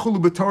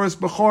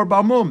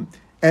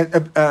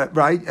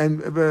right,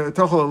 and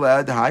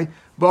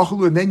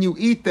then you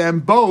eat them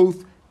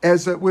both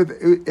as if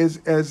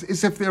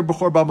they're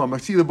bechor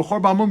b'mum. See, the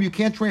bechor b'mum you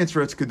can't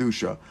transfer its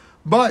kedusha.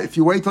 But if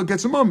you wait till it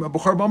gets a mum, a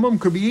bechor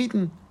b'mum could be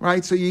eaten,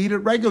 right? So you eat it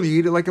regularly, you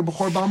eat it like a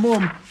bechor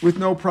b'mum with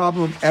no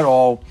problem at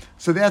all.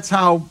 So that's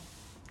how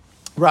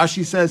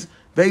Rashi says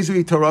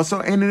vezu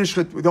itaraso and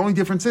inishchet. The only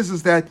difference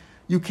is that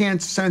you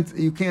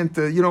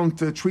don't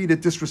treat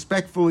it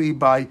disrespectfully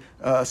by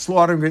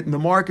slaughtering it in the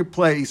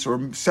marketplace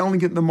or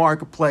selling it in the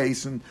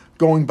marketplace and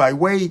going by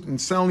weight and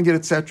selling it,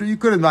 etc. You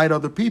could invite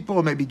other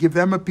people, maybe give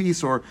them a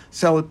piece or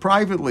sell it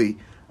privately.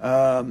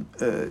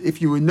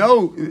 If you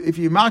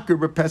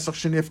makir Pesach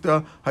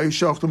shenifta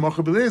hayishoch the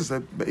mochabliz,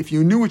 if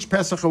you knew which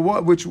Pesach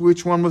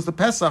which one was the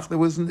Pesach that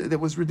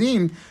was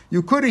redeemed,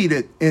 you could eat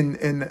it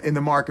in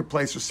the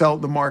marketplace or sell it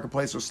in the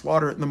marketplace or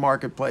slaughter it in the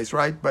marketplace,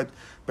 right? But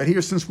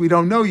here, since we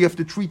don't know, you have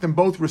to treat them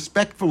both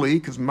respectfully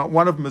because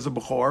one of them is a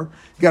bechor.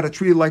 You got to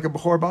treat it like a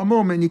bechor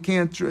b'amum, and you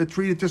can't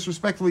treat it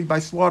disrespectfully by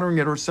slaughtering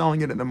it or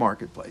selling it in the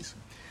marketplace.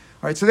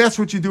 All right, so that's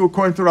what you do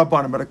according to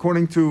Rabbanim. But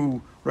according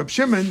to Reb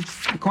Shimon,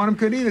 the Kohanim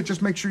could eat it.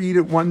 Just make sure you eat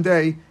it 1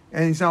 day,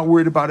 and he's not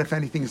worried about if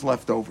anything's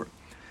left over.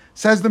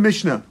 Says the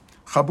Mishnah,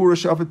 Chabura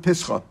Shavat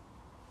Pischa.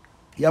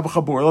 You have a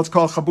Chabura. Let's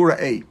call it Chabura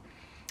A.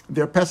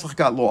 Their Pesach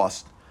got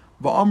lost.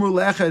 Va'amru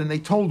leched, and they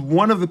told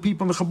one of the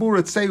people in the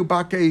Chabura, Tseu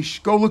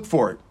Bakeish, go look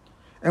for it.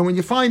 And when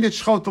you find it,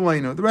 Shchot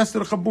Aleinu. The rest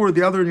of the Chabura,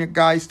 the other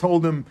guys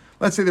told him,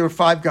 let's say there were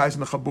 5 guys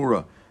in the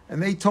Chabura.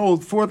 And they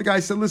told 4 of the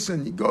guys, said,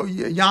 listen, go,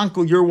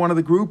 Yankel, you're one of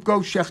the group,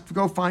 go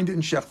find it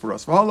and shech for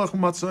us. He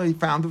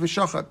found the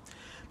v'shachat.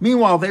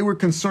 Meanwhile, they were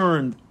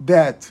concerned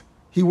that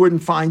he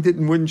wouldn't find it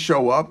and wouldn't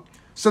show up.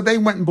 So they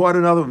went and bought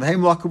another one. They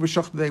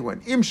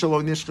went. Im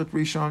shalo nishchat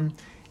rishon.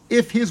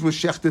 If his was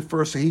shechted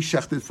first, so he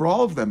shechted for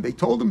all of them. They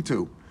told him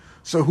to.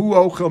 So who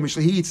ochel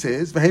mishla, he eats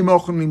his. V'hem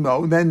ochel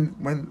nimo. Then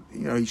when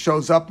he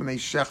shows up and they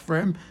shech for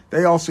him,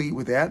 they also eat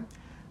with that.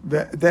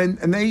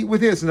 And they eat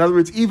with his. In other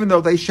words, even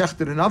though they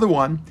shechted another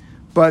one,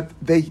 but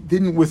they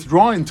didn't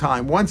withdraw in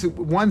time. Once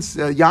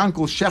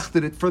Yankel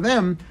shechted it for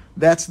them,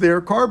 that's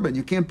their carbon.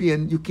 You can't be a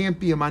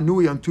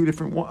manui on two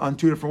different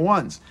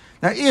ones.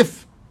 Now,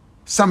 if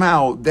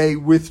somehow they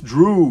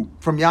withdrew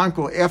from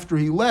Yankel after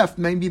he left,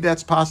 maybe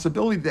that's a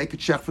possibility they could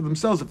shech for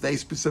themselves if they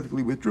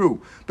specifically withdrew.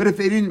 But if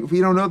they didn't, if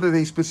we don't know that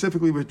they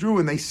specifically withdrew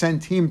and they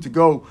sent him to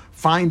go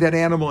find that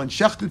animal and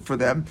shecht it for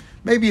them,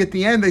 maybe at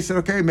the end they said,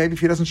 okay, maybe if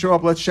he doesn't show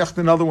up, let's shecht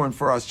another one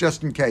for us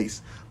just in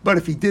case. But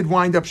if he did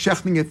wind up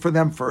shechting it for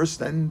them first,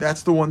 then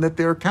that's the one that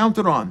they're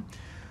counted on.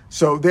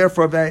 So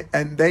therefore,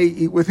 they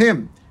eat with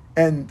him.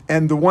 And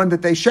the one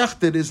that they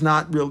shechted is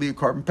not really a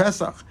carbon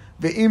pesach.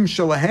 Ve'im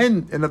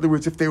shalahen, in other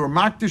words, if they were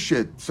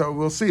makdashit, so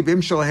we'll see.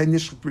 Ve'im shalahen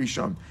nishchat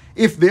rishon.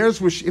 If they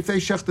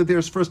shechted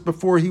theirs first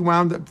before he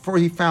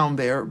found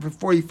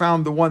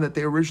the one that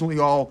they originally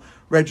all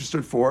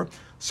registered for.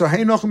 So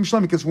hey nochum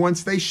shlam, because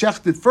once they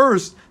shechted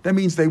first, that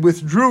means they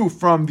withdrew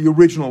from the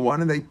original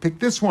one and they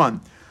picked this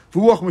one.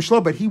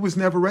 But he was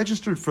never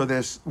registered for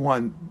this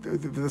one,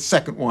 the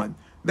second one.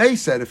 They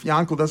said, if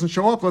Yankel doesn't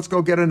show up, let's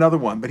go get another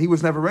one. But he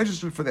was never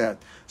registered for that.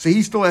 So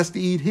he still has to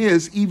eat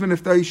his, even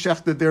if they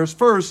shechted theirs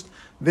first.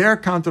 They're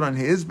counted on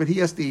his, but he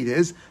has to eat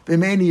his.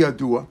 V'meini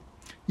yadua.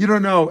 You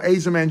don't know,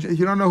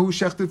 you don't know who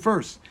shechted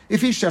first.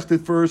 If he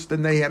shechted first,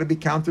 then they had to be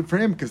counted for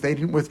him because they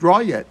didn't withdraw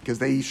yet, because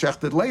they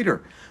shechted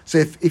later. So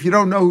if you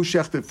don't know who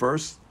shechted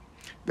first,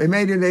 they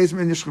made an Ezem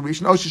and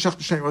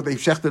Yishchavishin, or they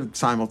shechted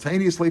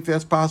simultaneously if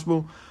that's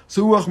possible.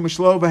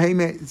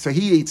 So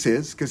he eats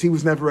his, because he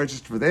was never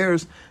registered for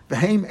theirs.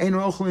 They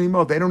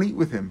don't eat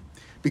with him,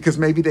 because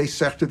maybe they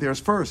shechted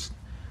theirs first.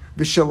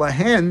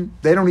 V'shalahen,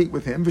 they don't eat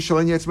with him.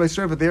 V'shalahen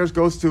yetzbei theirs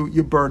goes to,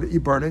 you burn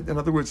it. In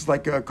other words, it's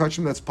like a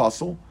kachim that's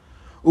puzzle.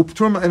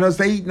 And as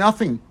they eat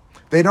nothing,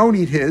 they don't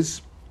eat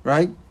his,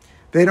 right?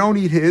 They don't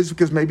eat his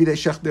because maybe they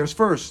shechted theirs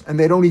first. And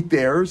they don't eat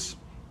theirs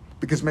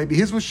because maybe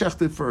his was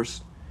shechted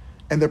first.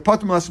 And they're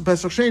patum l'aseh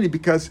pesach sheni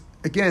because,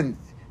 again,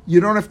 you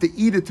don't have to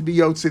eat it to be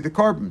yotze the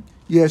carbon.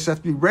 You just have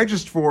to be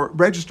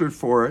registered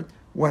for it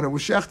when it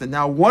was shechted.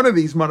 Now, one of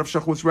these manav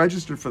shech was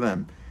registered for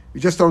them. You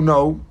just don't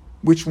know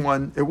which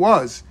one it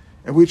was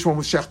and which one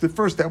was shechted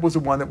first. That was the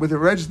one that was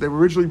registered. They were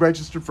originally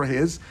registered for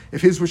his.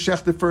 If his was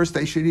shechted first,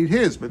 they should eat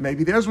his. But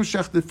maybe theirs was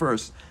shechted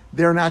first.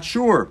 They're not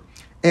sure.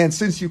 And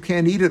since you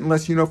can't eat it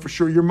unless you know for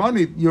sure your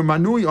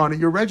manui on it,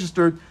 you're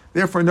registered.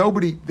 Therefore,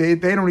 they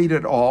don't eat it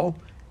at all.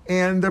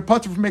 And they're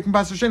patur from making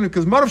basar sheni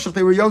because manav shech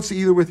they were yotze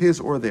either with his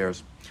or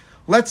theirs.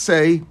 Let's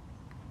say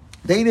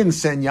they didn't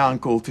send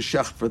Yankel to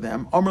shech for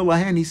them. Amar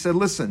lahen, he said,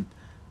 "Listen,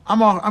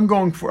 I'm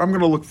going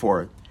to look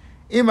for it.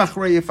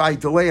 If I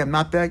delay, I'm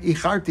not back.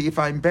 Icharti, if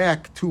I'm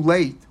back too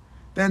late,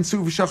 then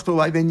su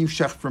v'shachtolai, then you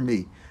shech for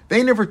me."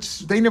 They never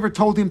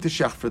told him to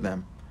shech for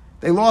them.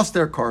 They lost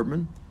their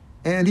carbon,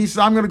 and he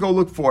said, "I'm going to go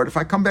look for it. If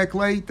I come back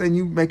late, then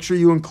you make sure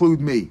you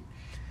include me."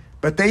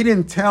 But they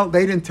didn't tell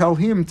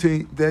him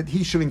that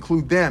he should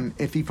include them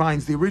if he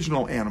finds the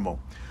original animal.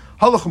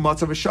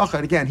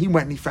 Again, he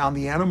went and he found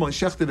the animal and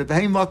shechted it.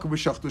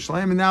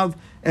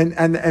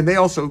 And they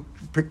also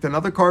picked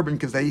another carbon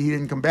because he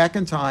didn't come back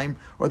in time,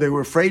 or they were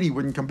afraid he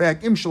wouldn't come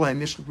back. Again,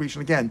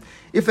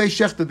 if they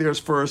shechted theirs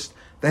first,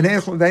 then they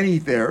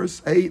eat theirs.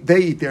 They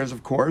eat theirs,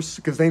 of course,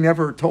 because they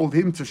never told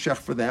him to shech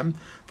for them.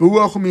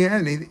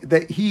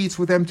 He eats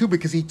with them too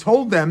because he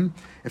told them,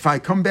 if I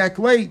come back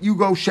late, you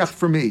go shech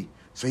for me.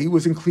 So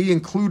he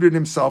included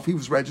himself. He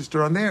was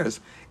registered on theirs.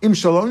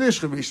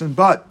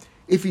 But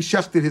if he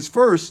shechted his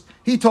first,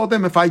 he told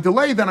them, if I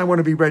delay, then I want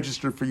to be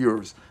registered for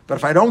yours. But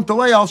if I don't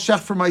delay, I'll shech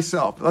for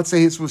myself. Let's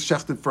say his was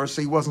shechted first,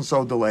 so he wasn't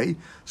so delayed.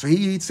 So he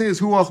eats his.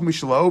 They're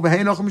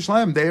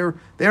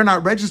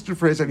not registered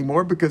for his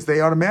anymore because they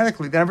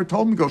never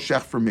told him to go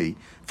shech for me,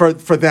 for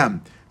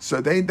them.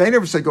 So they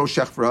never said go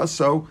shech for us.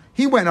 So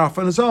he went off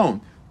on his own.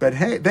 But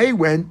they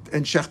went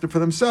and shechted for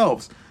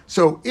themselves.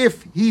 So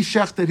if he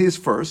shechted his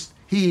first,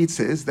 he eats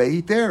his, they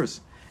eat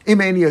theirs. If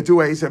you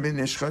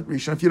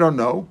don't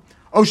know,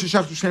 they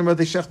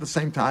shech at the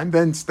same time,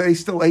 then they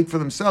still ate for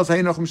themselves,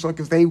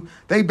 because they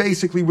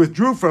basically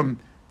withdrew from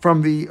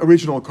the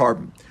original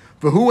carbon.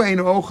 He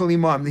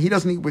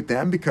doesn't eat with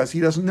them because he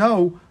doesn't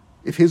know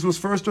if his was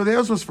first or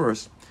theirs was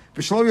first.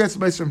 His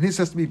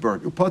has to be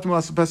burnt.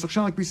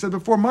 Like we said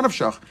before,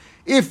 manavshach.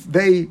 If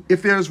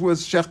theirs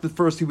was shechted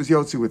first, he was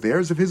yotzi with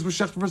theirs. If his was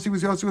shechted first, he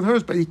was yotzi with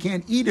hers. But he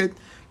can't eat it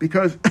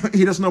because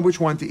he doesn't know which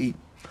one to eat.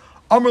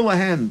 Amr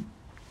lahen,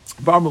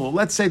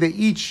 let's say they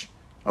each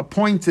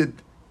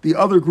appointed the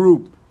other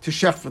group to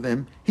shech for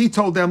them. He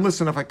told them,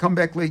 listen, if I come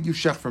back late, you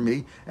shech for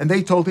me. And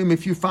they told him,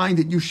 if you find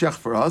it, you shech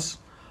for us.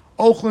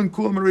 Ochlin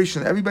kulam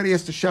marishan. Everybody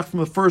has to shech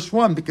from the first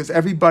one because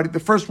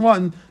the first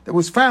one that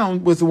was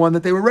found was the one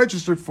that they were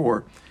registered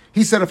for.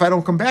 He said, if I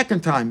don't come back in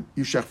time,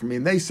 you shech for me.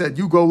 And they said,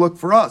 you go look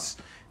for us.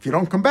 If you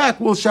don't come back,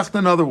 we'll shech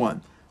another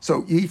one.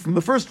 So you eat from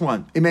the first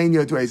one. So you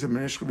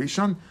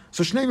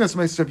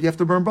have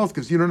to burn both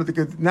because you don't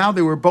know now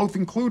they were both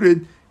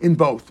included in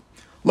both.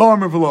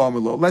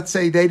 Let's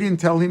say they didn't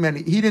tell him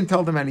he didn't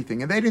tell them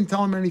anything, and they didn't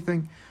tell him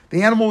anything.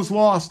 The animal was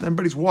lost.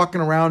 Everybody's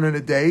walking around in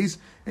a daze,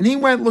 and he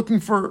went looking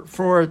for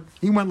one,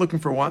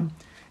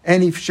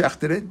 and he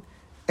shechted it.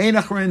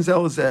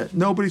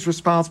 Nobody's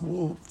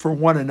responsible for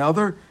one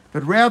another,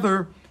 but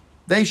rather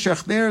they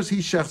shech theirs, he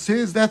shechs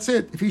his. That's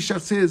it. If he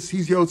shechs his,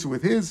 he's yotze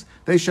with his.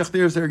 They shech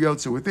theirs, they're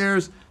yotze with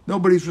theirs.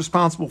 Nobody's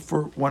responsible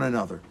for one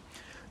another.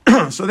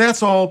 So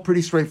that's all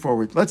pretty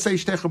straightforward. Let's say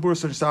two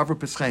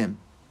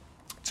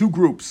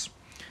groups.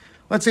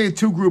 Let's say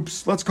two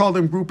groups. Let's call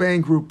them Group A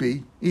and Group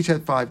B. Each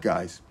had 5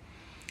 guys.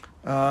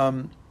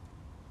 Or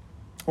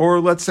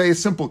let's say a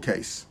simple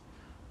case.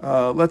 It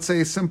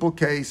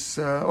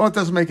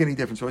doesn't make any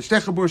difference.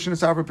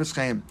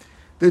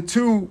 The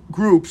two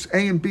groups,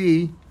 A and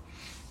B,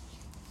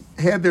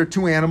 had their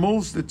 2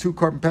 animals, the 2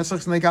 carbon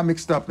pesachs, and they got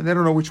mixed up, and they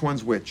don't know which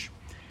one's which.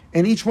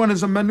 And each one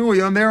is a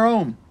manui on their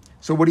own.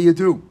 So what do you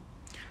do?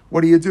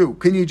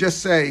 Can you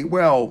just say,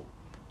 well,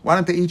 why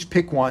don't they each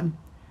pick one?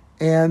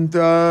 And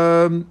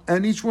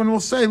each one will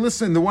say,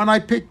 listen, the one I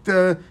picked,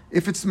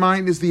 if it's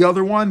mine is the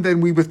other one,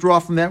 then we withdraw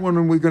from that one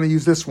and we're going to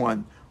use this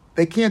one.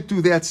 They can't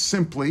do that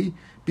simply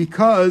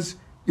because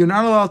you're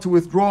not allowed to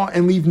withdraw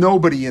and leave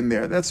nobody in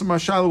there. That's a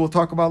mashala we'll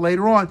talk about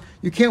later on.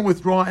 You can't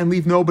withdraw and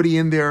leave nobody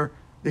in there.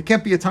 There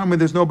can't be a time when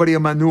there's nobody a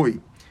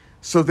manui.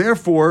 So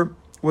therefore,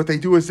 what they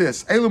do is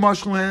this.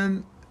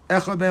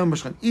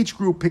 Each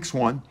group picks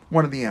one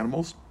of the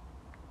animals.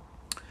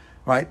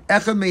 Right?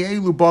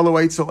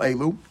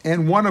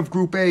 And one of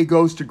group A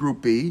goes to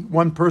group B.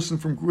 One person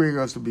from group A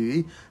goes to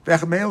B.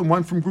 And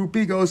one from group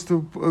B goes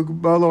to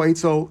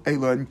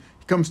and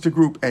comes to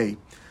group A.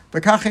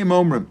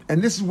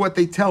 And this is what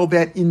they tell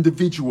that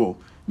individual.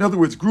 In other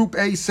words, group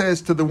A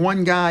says to the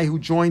one guy who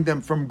joined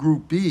them from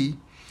group B,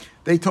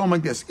 they told him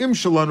like this: Im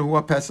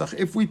shalanu pesach.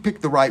 If we pick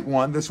the right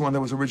one, this one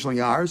that was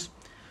originally ours,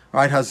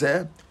 right?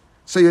 Hazeh.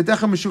 So you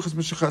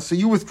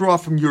withdraw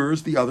from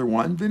yours, the other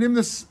one. V'nim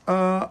this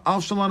al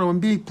shalanu, and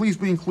please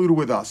be included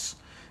with us.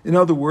 In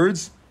other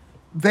words,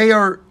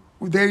 whatever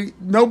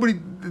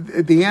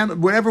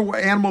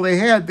animal they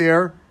had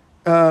there.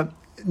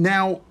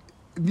 Now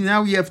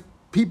you have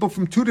people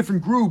from two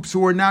different groups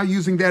who are now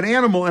using that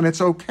animal, and it's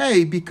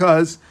okay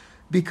because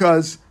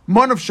Manav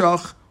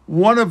Shach,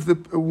 one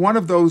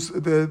of those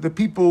the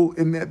people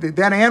in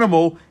that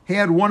animal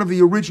had one of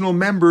the original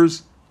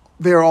members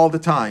there all the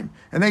time,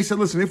 and they said,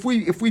 listen, if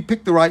we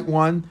pick the right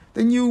one,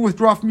 then you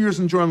withdraw from yours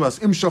and join us.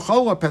 Im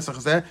shachola pesach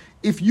zeh.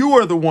 If you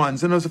are the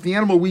ones, and as if the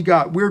animal we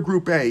got, we're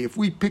group A. If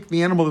we pick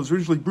the animal that was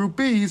originally group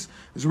B's,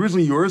 is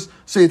originally yours,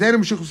 say that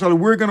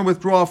we're going to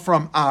withdraw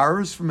from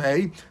ours, from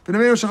A, but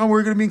we're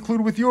going to be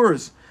included with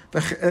yours.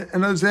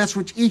 And that's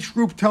what each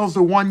group tells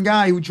the one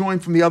guy who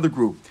joined from the other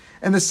group.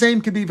 And the same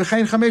could be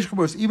v'chein chamesh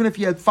chaburas. Even if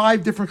you had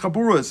 5 different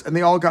chaburas and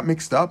they all got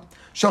mixed up,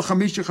 shal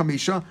chamisha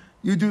chamisha,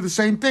 you do the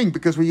same thing,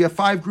 because when you have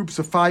 5 groups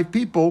of 5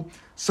 people,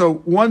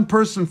 so one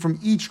person from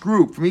each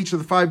group, from each of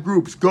the 5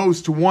 groups,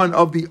 goes to one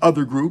of the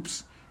other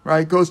groups,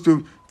 right? Goes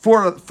to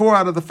four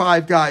out of the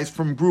 5 guys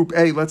from group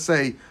A, let's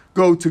say,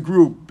 go to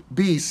group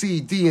B,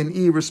 C, D, and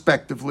E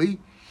respectively.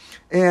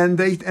 And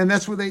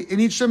that's what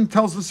and each of them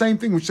tells the same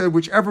thing, which said,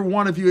 whichever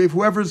one of you, if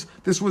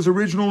this was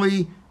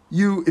originally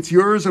you, it's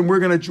yours, and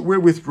we're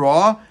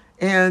withdraw.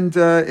 And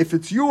if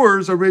it's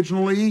yours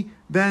originally,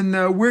 then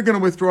we're going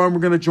to withdraw and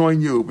we're going to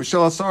join you.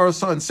 B'shel asar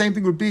son. Same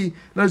thing would be, in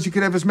other words, you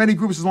could have as many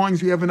groups as long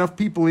as you have enough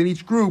people in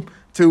each group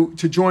to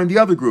join the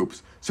other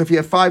groups. So if you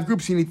have 5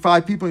 groups, you need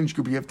 5 people in each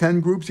group. You have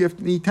 10 groups,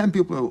 need 10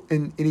 people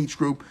in each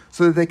group,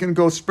 so that they can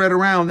go spread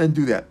around and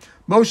do that.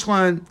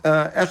 Moshlan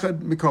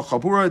echad mikol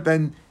chabura.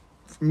 Then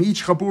from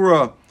each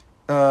chabura,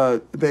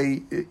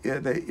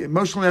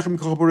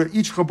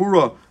 each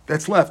chabura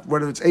that's left,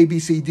 whether it's A, B,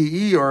 C,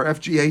 D, E, or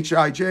F, G, H,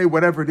 I, J,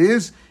 whatever it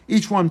is,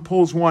 each one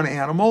pulls one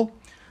animal.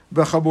 And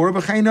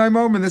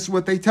this is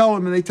what they tell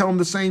him, and they tell him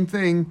the same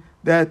thing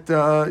that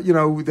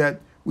that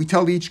we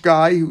tell each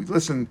guy.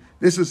 Listen,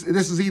 this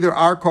is either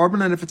our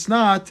carbon, and if it's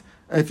not,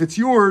 if it's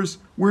yours,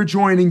 we're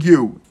joining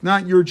you. If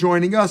not, you're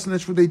joining us, and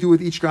that's what they do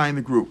with each guy in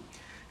the group.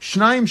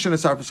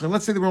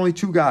 Let's say there were only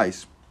 2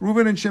 guys,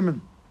 Reuven and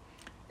Shimon,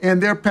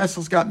 and their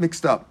pesils got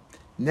mixed up.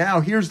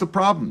 Now, here's the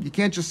problem. You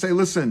can't just say,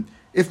 listen,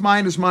 if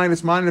mine is mine,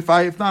 it's mine. If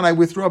not, I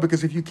withdraw,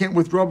 because if you can't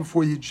withdraw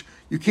before you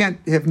can't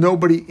have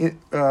nobody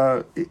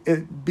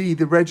be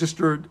the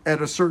registered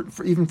at a certain,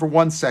 even for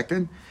 1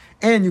 second,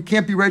 and you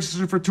can't be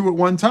registered for 2 at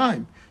one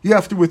time. You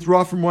have to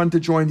withdraw from one to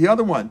join the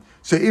other one.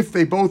 So if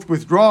they both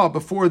withdraw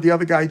before the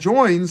other guy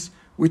joins,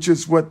 which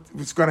is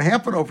what's going to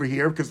happen over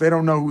here, because they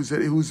don't know who's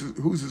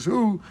is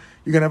who,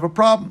 you're going to have a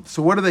problem.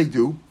 So what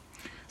do?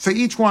 So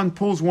each one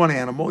pulls one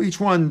animal, each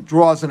one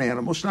draws an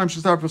animal. And then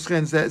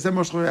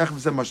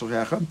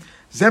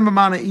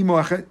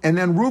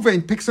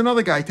Reuven picks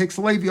another guy, takes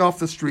Levi off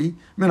the street,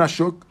 and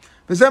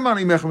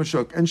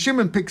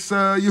Shimon picks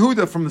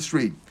Yehuda from the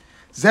street.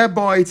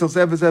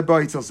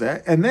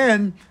 And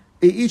then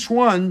each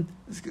one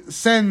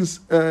sends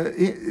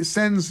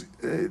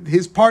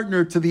his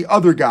partner to the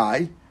other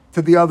guy.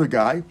 If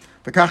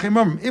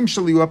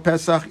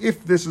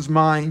this is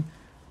mine,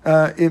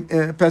 so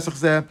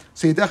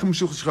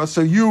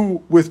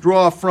you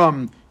withdraw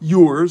from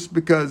yours,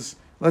 because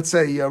let's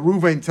say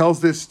Reuven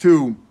tells this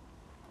to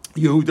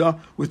Yehuda,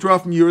 withdraw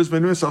from yours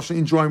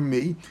and join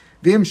me.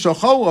 And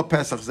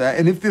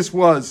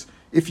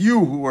if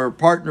you who are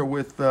partner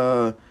with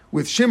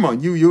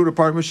Shimon, you Yehuda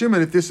partner with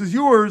Shimon, if this is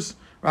yours,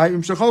 right?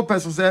 I'm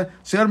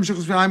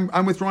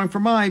withdrawing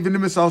from mine.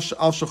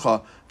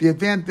 The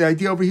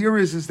idea over here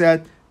is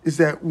that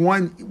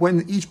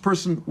when each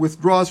person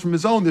withdraws from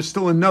his own, there's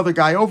still another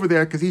guy over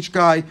there, because each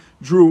guy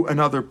drew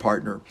another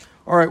partner.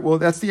 All right, well,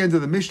 that's the end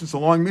of the Mishnah. It's a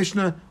long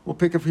Mishnah. We'll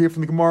pick up here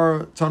from the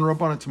Gemara, Tana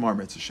Rabbana tomorrow,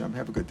 Mitzvah Shem.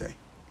 Have a good day.